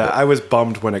 I love that. it. I was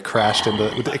bummed when it crashed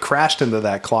into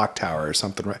that clock tower or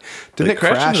something. Right? Didn't it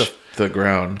crash? into the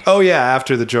ground. Oh yeah,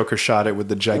 after the Joker shot it with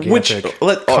the gigantic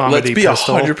Let's comedy be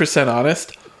pistol. 100%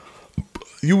 honest.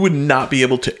 You would not be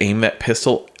able to aim that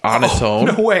pistol on its own.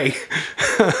 No way.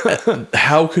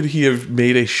 How could he have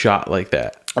made a shot like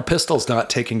that? A pistol's not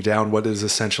taking down what is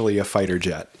essentially a fighter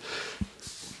jet.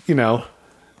 You know?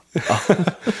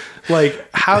 Like,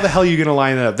 how the hell are you going to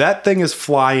line that up? That thing is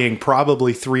flying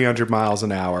probably 300 miles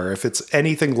an hour if it's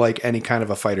anything like any kind of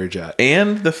a fighter jet.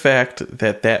 And the fact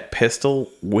that pistol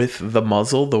with the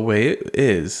muzzle the way it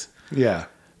is, Yeah.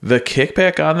 the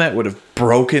kickback on that would have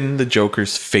broken the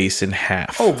Joker's face in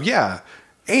half. Oh, yeah.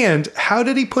 And how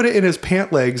did he put it in his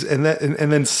pant legs and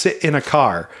then sit in a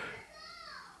car?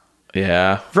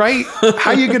 Yeah. Right?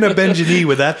 How you gonna bend your knee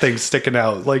with that thing sticking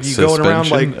out? Like you going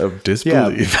around like of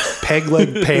disbelief. peg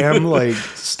leg Pam, like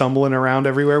stumbling around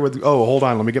everywhere with. Oh, hold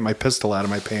on, let me get my pistol out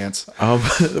of my pants.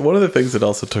 One of the things that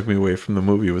also took me away from the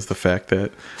movie was the fact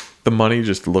that the money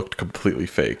just looked completely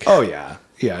fake. Oh yeah,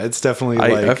 it's definitely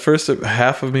like at first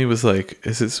half of me was like,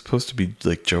 is it supposed to be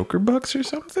like Joker bucks or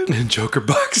something? Joker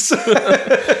bucks.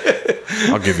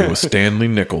 I'll give you a Stanley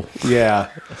nickel. Yeah.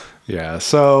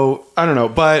 So I don't know,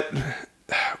 but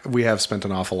we have spent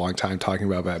an awful long time talking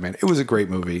about Batman. It was a great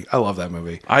movie. I love that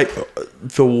movie.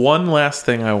 The one last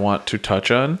thing I want to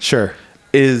touch on, Sure.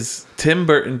 is Tim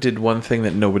Burton did one thing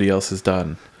that nobody else has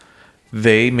done.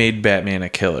 They made Batman a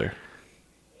killer.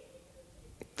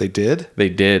 They did? They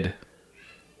did.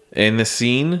 In the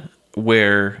scene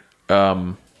where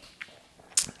Batman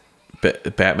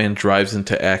drives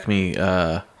into Acme,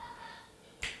 The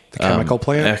chemical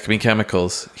plant? Acme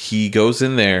Chemicals, he goes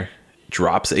in there,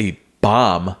 drops a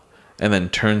bomb, and then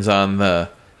turns on the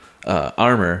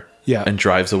armor and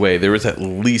drives away. There was at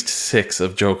least 6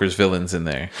 of Joker's villains in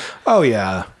there. Oh,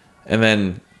 yeah. And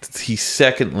then he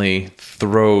secondly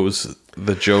throws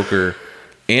the Joker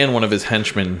and one of his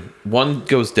henchmen. One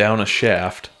goes down a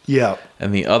shaft. Yeah.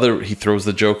 And the other, he throws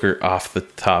the Joker off the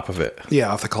top of it.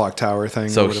 Yeah, off the clock tower thing.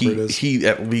 So or whatever it is. he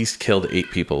at least killed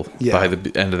 8 people by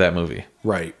the end of that movie.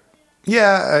 Right.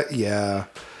 Yeah, yeah.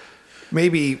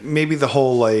 Maybe the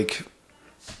whole like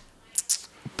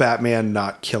Batman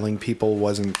not killing people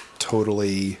wasn't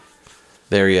totally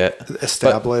there yet.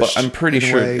 Established. But I'm pretty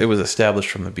sure way. it was established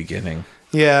from the beginning.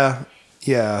 Yeah.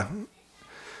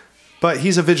 But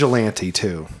he's a vigilante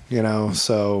too,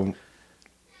 so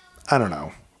I don't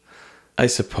know. I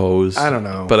suppose. I don't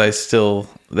know. But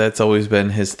that's always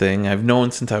been his thing. I've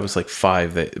known since I was like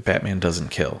 5 that Batman doesn't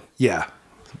kill. Yeah.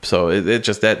 So it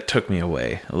just, that took me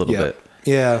away a little bit.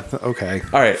 Yeah. Okay.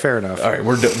 All right. Fair enough. All right.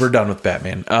 We're done with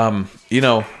Batman.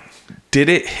 Did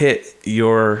it hit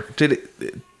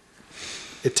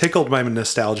It tickled my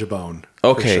nostalgia bone.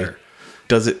 Okay. For sure.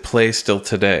 Does it play still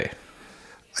today?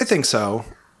 I think so.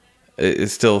 It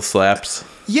still slaps?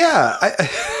 Yeah. I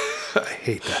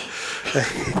hate that. I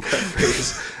hate that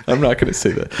phrase. I'm not going to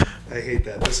say that. I hate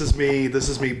that. This is me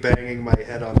banging my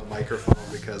head on the microphone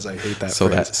because I hate that So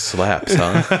phrase. that slaps,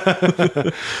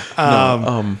 huh?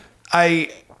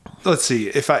 Let's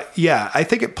see I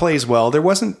think it plays well. There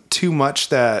wasn't too much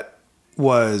that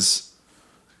was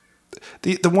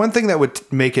the one thing that would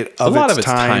make it of a lot its of it's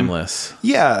time, timeless.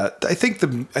 Yeah, I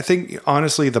think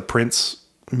honestly the Prince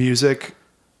music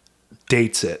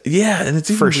dates it. Yeah, and it's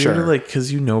even For weird, sure. like,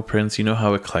 because Prince,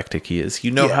 how eclectic he is,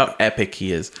 how epic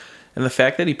he is, and the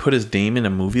fact that he put his name in a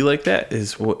movie like that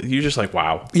is you're just like,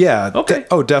 wow. Yeah. Okay.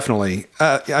 Definitely.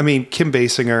 I mean, Kim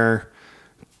Basinger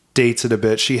dates it a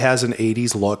bit. She has an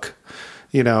 80s look.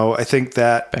 I think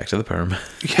that Back to the perm.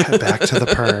 Yeah, back to the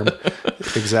perm.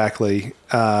 Exactly.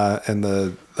 And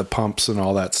the pumps and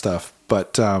all that stuff.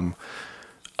 But otherwise,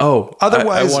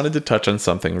 I wanted to touch on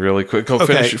something really quick. Go okay.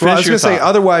 finish Well, I was your going to say thought.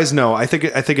 otherwise, no. I think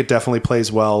it definitely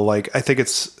plays well. Like, I think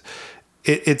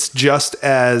it's just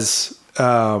as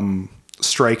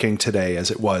striking today as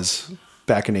it was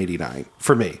back in '89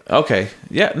 for me. Okay.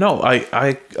 Yeah, no,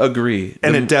 I agree.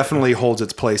 And it definitely holds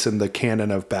its place in the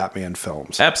canon of Batman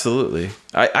films. Absolutely.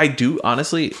 I do,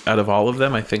 honestly, out of all of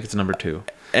them, I think it's number 2.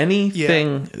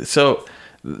 Anything. Yeah. So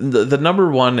the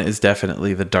number 1 is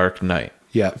definitely The Dark Knight.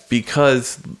 Yeah.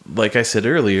 Because, like I said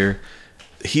earlier,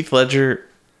 Heath Ledger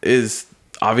is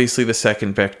obviously the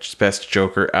second best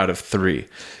Joker out of 3.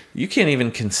 You can't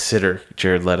even consider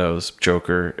Jared Leto's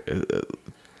Joker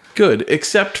good,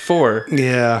 except for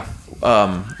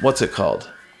what's it called?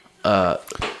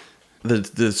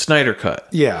 The Snyder Cut.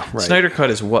 Yeah, right. Snyder Cut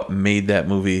is what made that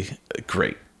movie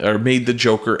great, or made the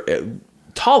Joker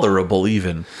tolerable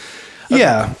even.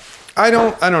 Yeah. I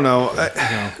don't know.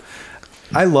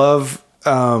 I love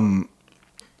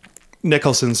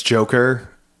Nicholson's Joker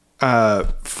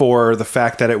for the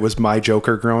fact that it was my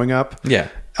Joker growing up. Yeah.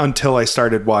 Until I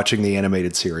started watching the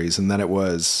animated series, and then it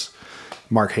was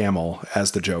Mark Hamill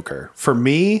as the Joker. For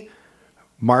me,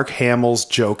 Mark Hamill's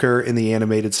Joker in the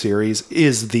animated series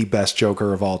is the best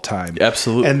Joker of all time.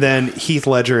 Absolutely. And then Heath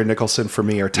Ledger and Nicholson for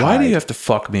me are tied. Why do you have to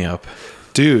fuck me up?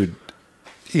 Dude,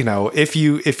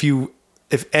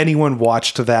 if anyone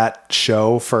watched that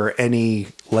show for any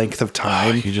length of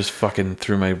time, you just fucking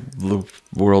threw my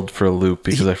world for a loop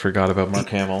because I forgot about Mark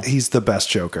Hamill. He's the best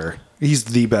Joker. He's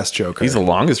the best Joker. He's the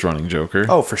longest running Joker.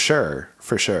 Oh, for sure.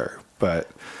 For sure. But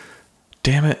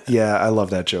damn it. Yeah, I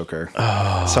love that Joker.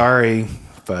 Oh. Sorry,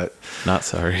 but not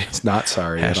sorry. It's not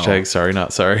sorry. Hashtag sorry,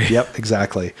 not sorry. Yep,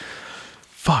 exactly.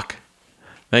 Fuck.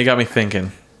 Now you got me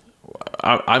thinking.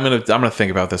 I'm gonna think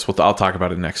about this. I'll talk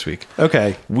about it next week.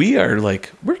 Okay. We're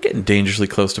getting dangerously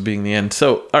close to being the end.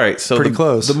 So all right. So pretty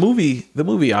close. The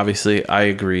movie. Obviously, I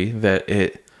agree that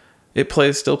it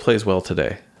still plays well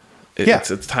today.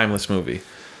 It's a timeless movie.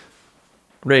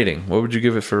 Rating. What would you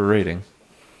give it for a rating?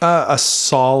 A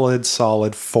solid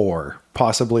 4,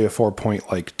 possibly a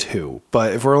 4.2.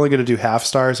 But if we're only going to do half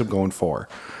stars, I'm going 4.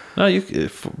 No, you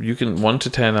can 1 to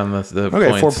 10 on the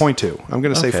okay, points. 4.2. I'm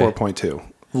going to say 4.2.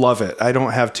 Love it. I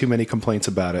don't have too many complaints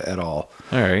about it at all.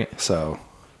 All right. So,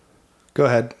 go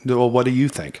ahead. Well, what do you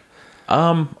think?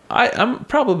 I'm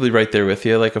probably right there with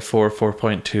you, like a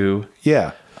 4.2.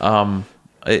 Yeah.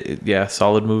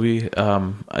 Solid movie.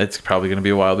 It's probably going to be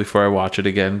a while before I watch it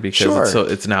again because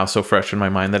it's now so fresh in my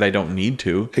mind that I don't need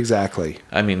to. Exactly.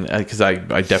 I mean, because I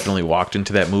definitely walked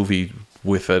into that movie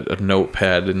with a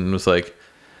notepad and was like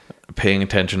paying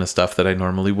attention to stuff that I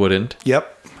normally wouldn't.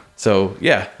 Yep. So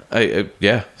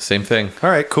same thing. All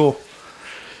right, cool.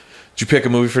 Did you pick a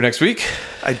movie for next week?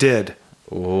 I did.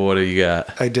 What do you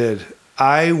got? I did.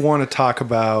 I want to talk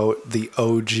about the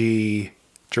OG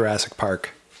Jurassic Park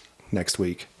next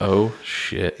week. Oh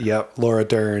shit. Yep. Laura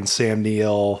Dern, Sam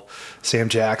Neill, Sam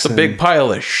Jackson. It's a big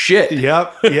pile of shit.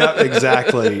 Yep,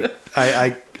 exactly.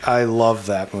 I love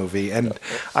that movie. And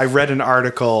I read an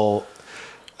article.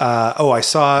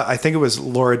 I think it was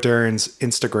Laura Dern's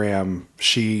Instagram.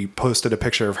 She posted a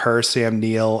picture of her, Sam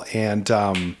Neill, and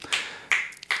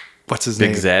what's his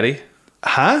name? Big Zaddy?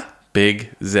 Huh?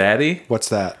 Big Zaddy? What's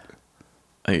that?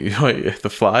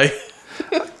 The Fly?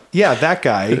 Yeah, that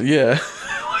guy. Yeah.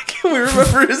 We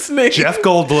remember his name. Jeff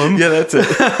Goldblum. Yeah, that's it.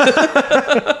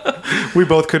 We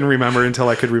both couldn't remember until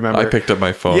I could remember. I picked up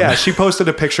my phone. Yeah, she posted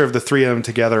a picture of the three of them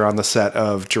together on the set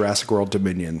of Jurassic World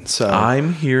Dominion. So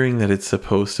I'm hearing that it's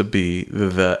supposed to be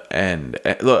the end.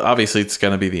 Look, obviously, it's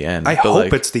going to be the end. I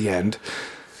hope it's the end.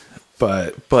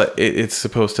 But it's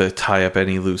supposed to tie up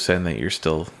any loose end that you're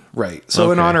still... Right.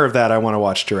 So in honor of that, I want to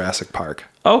watch Jurassic Park.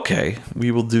 Okay.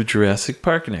 We will do Jurassic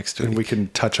Park next week. And we can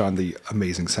touch on the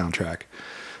amazing soundtrack.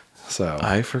 So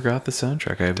I forgot the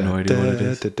soundtrack. I have no idea what it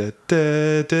is. Is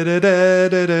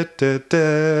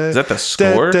that the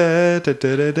score?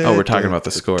 Oh, we're talking about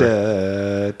the score.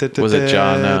 Was it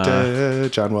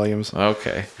John Williams?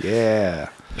 Okay. Yeah.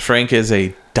 Frank is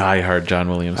a diehard John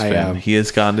Williams fan. am. He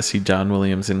has gone to see John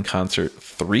Williams in concert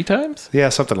 3 times. Yeah,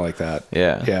 something like that.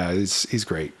 Yeah. Yeah, he's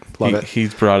great. Love it.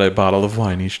 He's brought a bottle of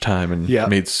wine each time and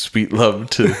made sweet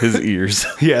love to his ears.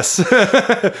 Yes.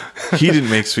 He didn't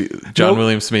make John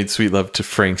Williams made sweet love to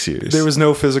Frank's ears. There was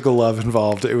no physical love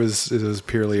involved. It was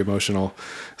purely emotional.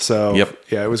 So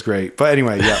yeah, it was great. But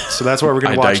anyway, yeah. So that's what we're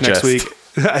gonna watch next week.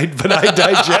 I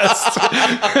digest.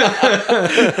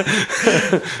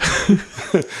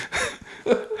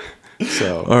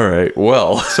 So all right,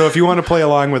 well. So if you want to play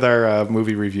along with our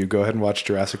movie review, go ahead and watch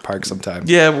Jurassic Park sometime.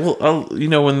 Yeah, well,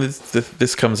 when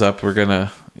this comes up, we're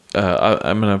gonna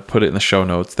I'm gonna put it in the show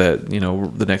notes that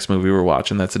the next movie we're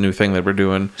watching. That's a new thing that we're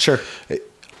doing. Sure.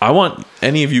 I want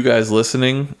any of you guys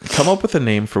listening, come up with a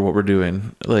name for what we're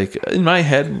doing. Like in my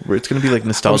head, it's going to be like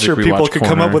nostalgic. I'm sure people could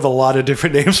corner. come up with a lot of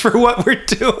different names for what we're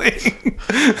doing.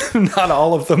 Not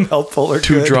all of them helpful or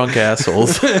Two good. drunk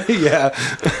assholes. Yeah,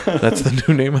 that's the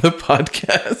new name of the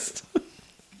podcast.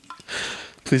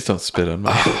 Please don't spit on me.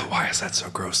 Oh, why is that so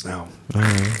gross now?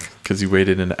 Because you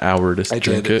waited an hour to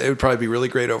drink it. It would probably be really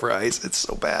great over ice. It's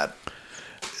so bad.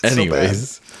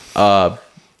 Anyways,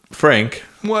 Frank,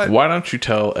 what? Why don't you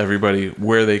tell everybody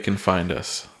where they can find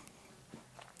us?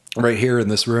 Right here in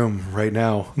this room, right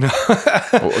now.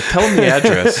 Well, tell them the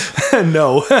address.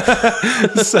 No.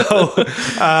 So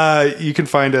you can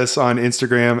find us on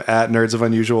Instagram at Nerds of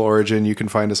Unusual Origin. You can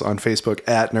find us on Facebook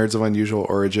at Nerds of Unusual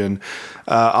Origin.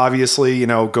 Obviously,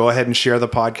 go ahead and share the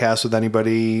podcast with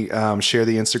anybody. Share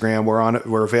the Instagram.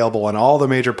 We're available on all the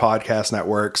major podcast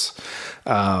networks.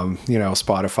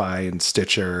 Spotify and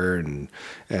Stitcher and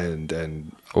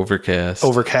Overcast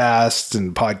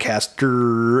and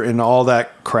Podcaster and all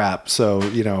that crap. So,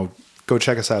 go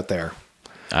check us out there.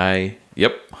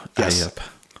 Yep.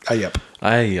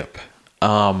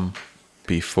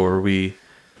 Before we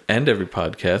end every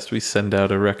podcast, we send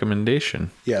out a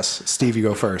recommendation. Yes. Steve, you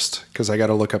go first because I got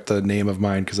to look up the name of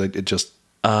mine because I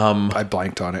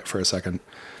blanked on it for a second.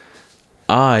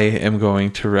 I am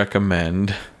going to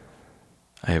recommend...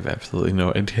 I have absolutely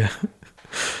no idea.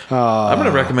 I'm going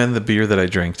to recommend the beer that I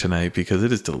drank tonight because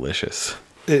it is delicious.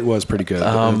 It was pretty good.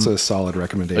 It's a solid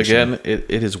recommendation. Again, it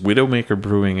is Widowmaker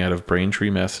Brewing out of Braintree,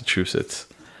 Massachusetts.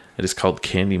 It is called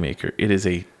Candy Maker. It is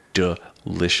a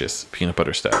delicious peanut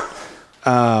butter stout.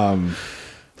 I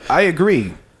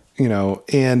agree.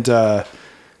 And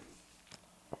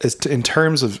in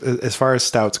terms of as far as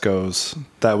stouts goes,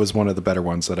 that was one of the better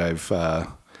ones that I've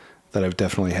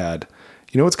definitely had.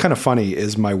 What's kind of funny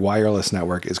is my wireless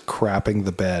network is crapping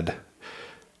the bed.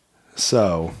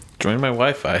 So join my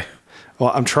Wi-Fi.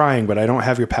 Well, I'm trying, but I don't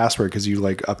have your password because you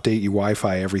update your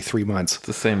Wi-Fi every 3 months. It's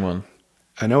the same one.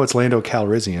 I know it's Lando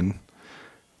Calrissian,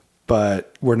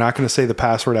 but we're not going to say the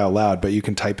password out loud, but you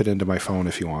can type it into my phone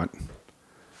if you want.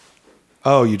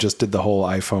 Oh, you just did the whole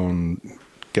iPhone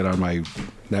get on my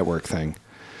network thing.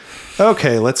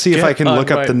 Okay, let's see if I can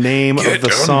look up the name of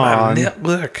the song.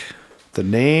 Network. The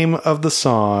name of the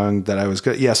song that I was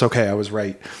good. Yes, okay, I was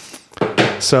right.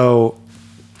 So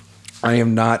I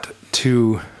am not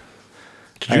too.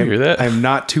 Did you hear that? I'm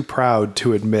not too proud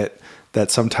to admit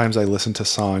that sometimes I listen to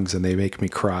songs and they make me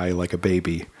cry like a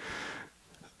baby.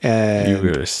 And you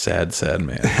were a sad, sad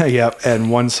man. Yep. And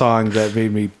one song that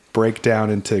made me break down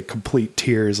into complete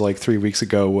tears 3 weeks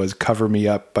ago was "Cover Me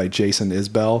Up" by Jason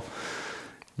Isbell.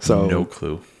 So no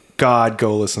clue. God,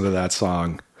 go listen to that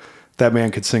song. That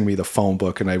man could sing me the phone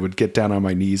book, and I would get down on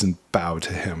my knees and bow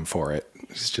to him for it.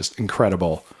 It's just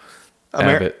incredible.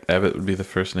 Abbott would be the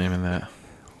first name in that.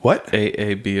 What?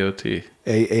 AABOT.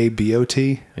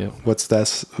 AABOT? Yep. What's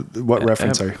this? What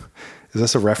reference are you? Is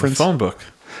this a reference? The phone book.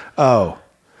 Oh.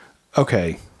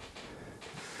 Okay.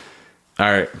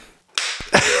 All right.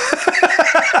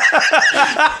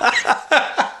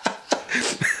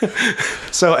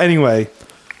 So anyway.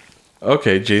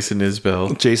 Okay, Jason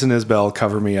Isbell,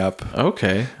 Cover Me Up.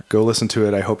 Okay. Go listen to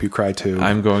it. I hope you cry too.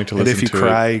 I'm going to listen to it. And if you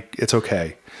cry, it's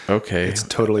okay. okay. It's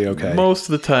totally okay. Most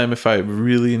of the time, if I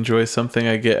really enjoy something,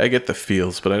 I get the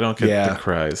feels, but I don't get Yeah. the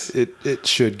cries. It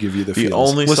should give you the feels.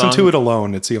 only Listen song- to it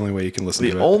alone. It's the only way you can listen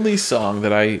The to it. only song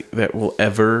that will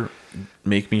ever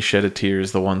make me shed a tear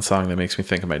is the one song that makes me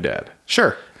think of my dad,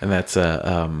 Sure. and that's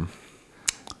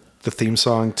The theme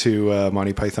song to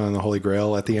Monty Python and the Holy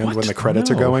Grail at the end what? when the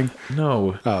credits are No. going.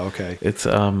 No, Oh, okay. it's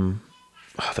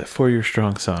that 4 Year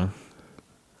Strong song.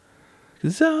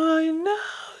 'Cause I know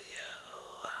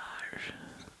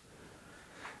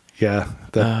Yeah,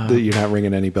 you're not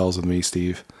ringing any bells with me,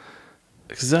 Steve.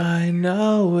 'Cause I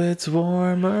know it's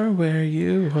warmer where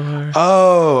you are.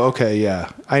 Oh, okay, yeah.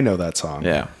 I know that song.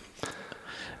 Yeah.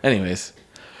 Anyways,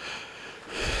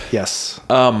 Yes.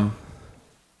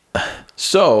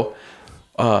 so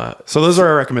So those are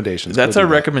our recommendations. that's We'll our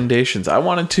do that. recommendations. I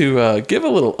wanted to give a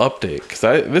little update because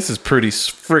this is pretty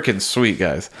freaking sweet,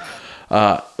 guys.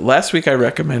 Last week I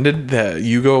recommended that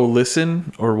you go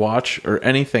listen or watch or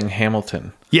anything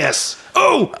Hamilton. Yes.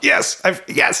 Oh, yes.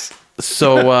 Yes.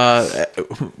 So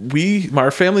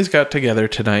our families got together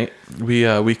tonight.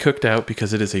 We cooked out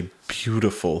because it is a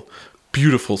beautiful,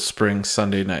 beautiful spring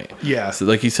Sunday night. Yeah. So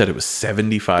like you said, it was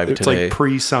 75 It's today. like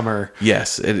pre-summer.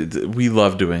 Yes, we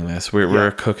love doing this. We're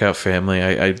a cookout family.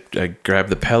 I grabbed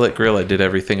the pellet grill. I did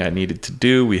everything I needed to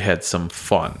do. We had some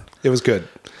fun. It was good.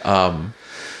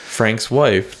 Frank's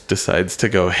wife decides to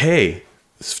go, hey,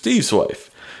 Steve's wife,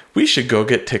 we should go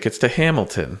get tickets to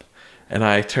Hamilton. And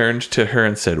I turned to her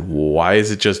and said, why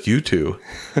is it just you two?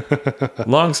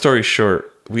 Long story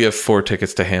short, we have 4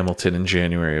 tickets to Hamilton in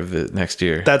January of the next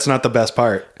year. That's not the best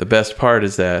part. The best part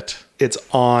is that, It's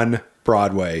on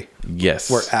Broadway.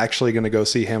 yes, We're actually going to go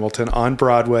see Hamilton on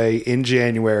Broadway in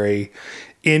January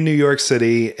in New York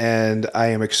City, and I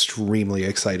am extremely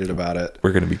excited about it.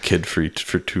 we're going to be kid-free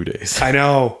for 2 days. I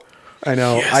know.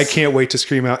 Yes. I can't wait to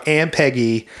scream out, and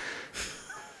Peggy,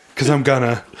 because I'm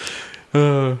gonna.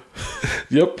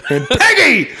 Yep. And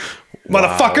Peggy!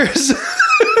 Motherfuckers!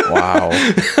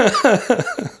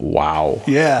 Wow.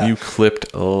 Yeah. You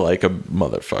clipped like a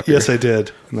motherfucker. Yes, I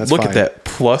did. And that's Look fine. at that.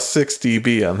 Plus 6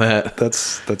 dB on that.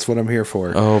 That's what I'm here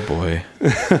for. Oh, boy.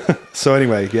 So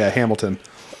anyway, yeah, Hamilton.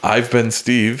 I've been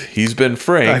Steve. He's been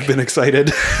Frank. I've been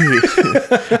excited.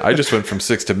 I just went from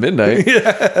 6 to midnight.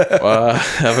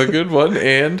 Have a good one,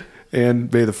 and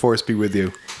And may the force be with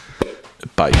you.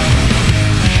 bye.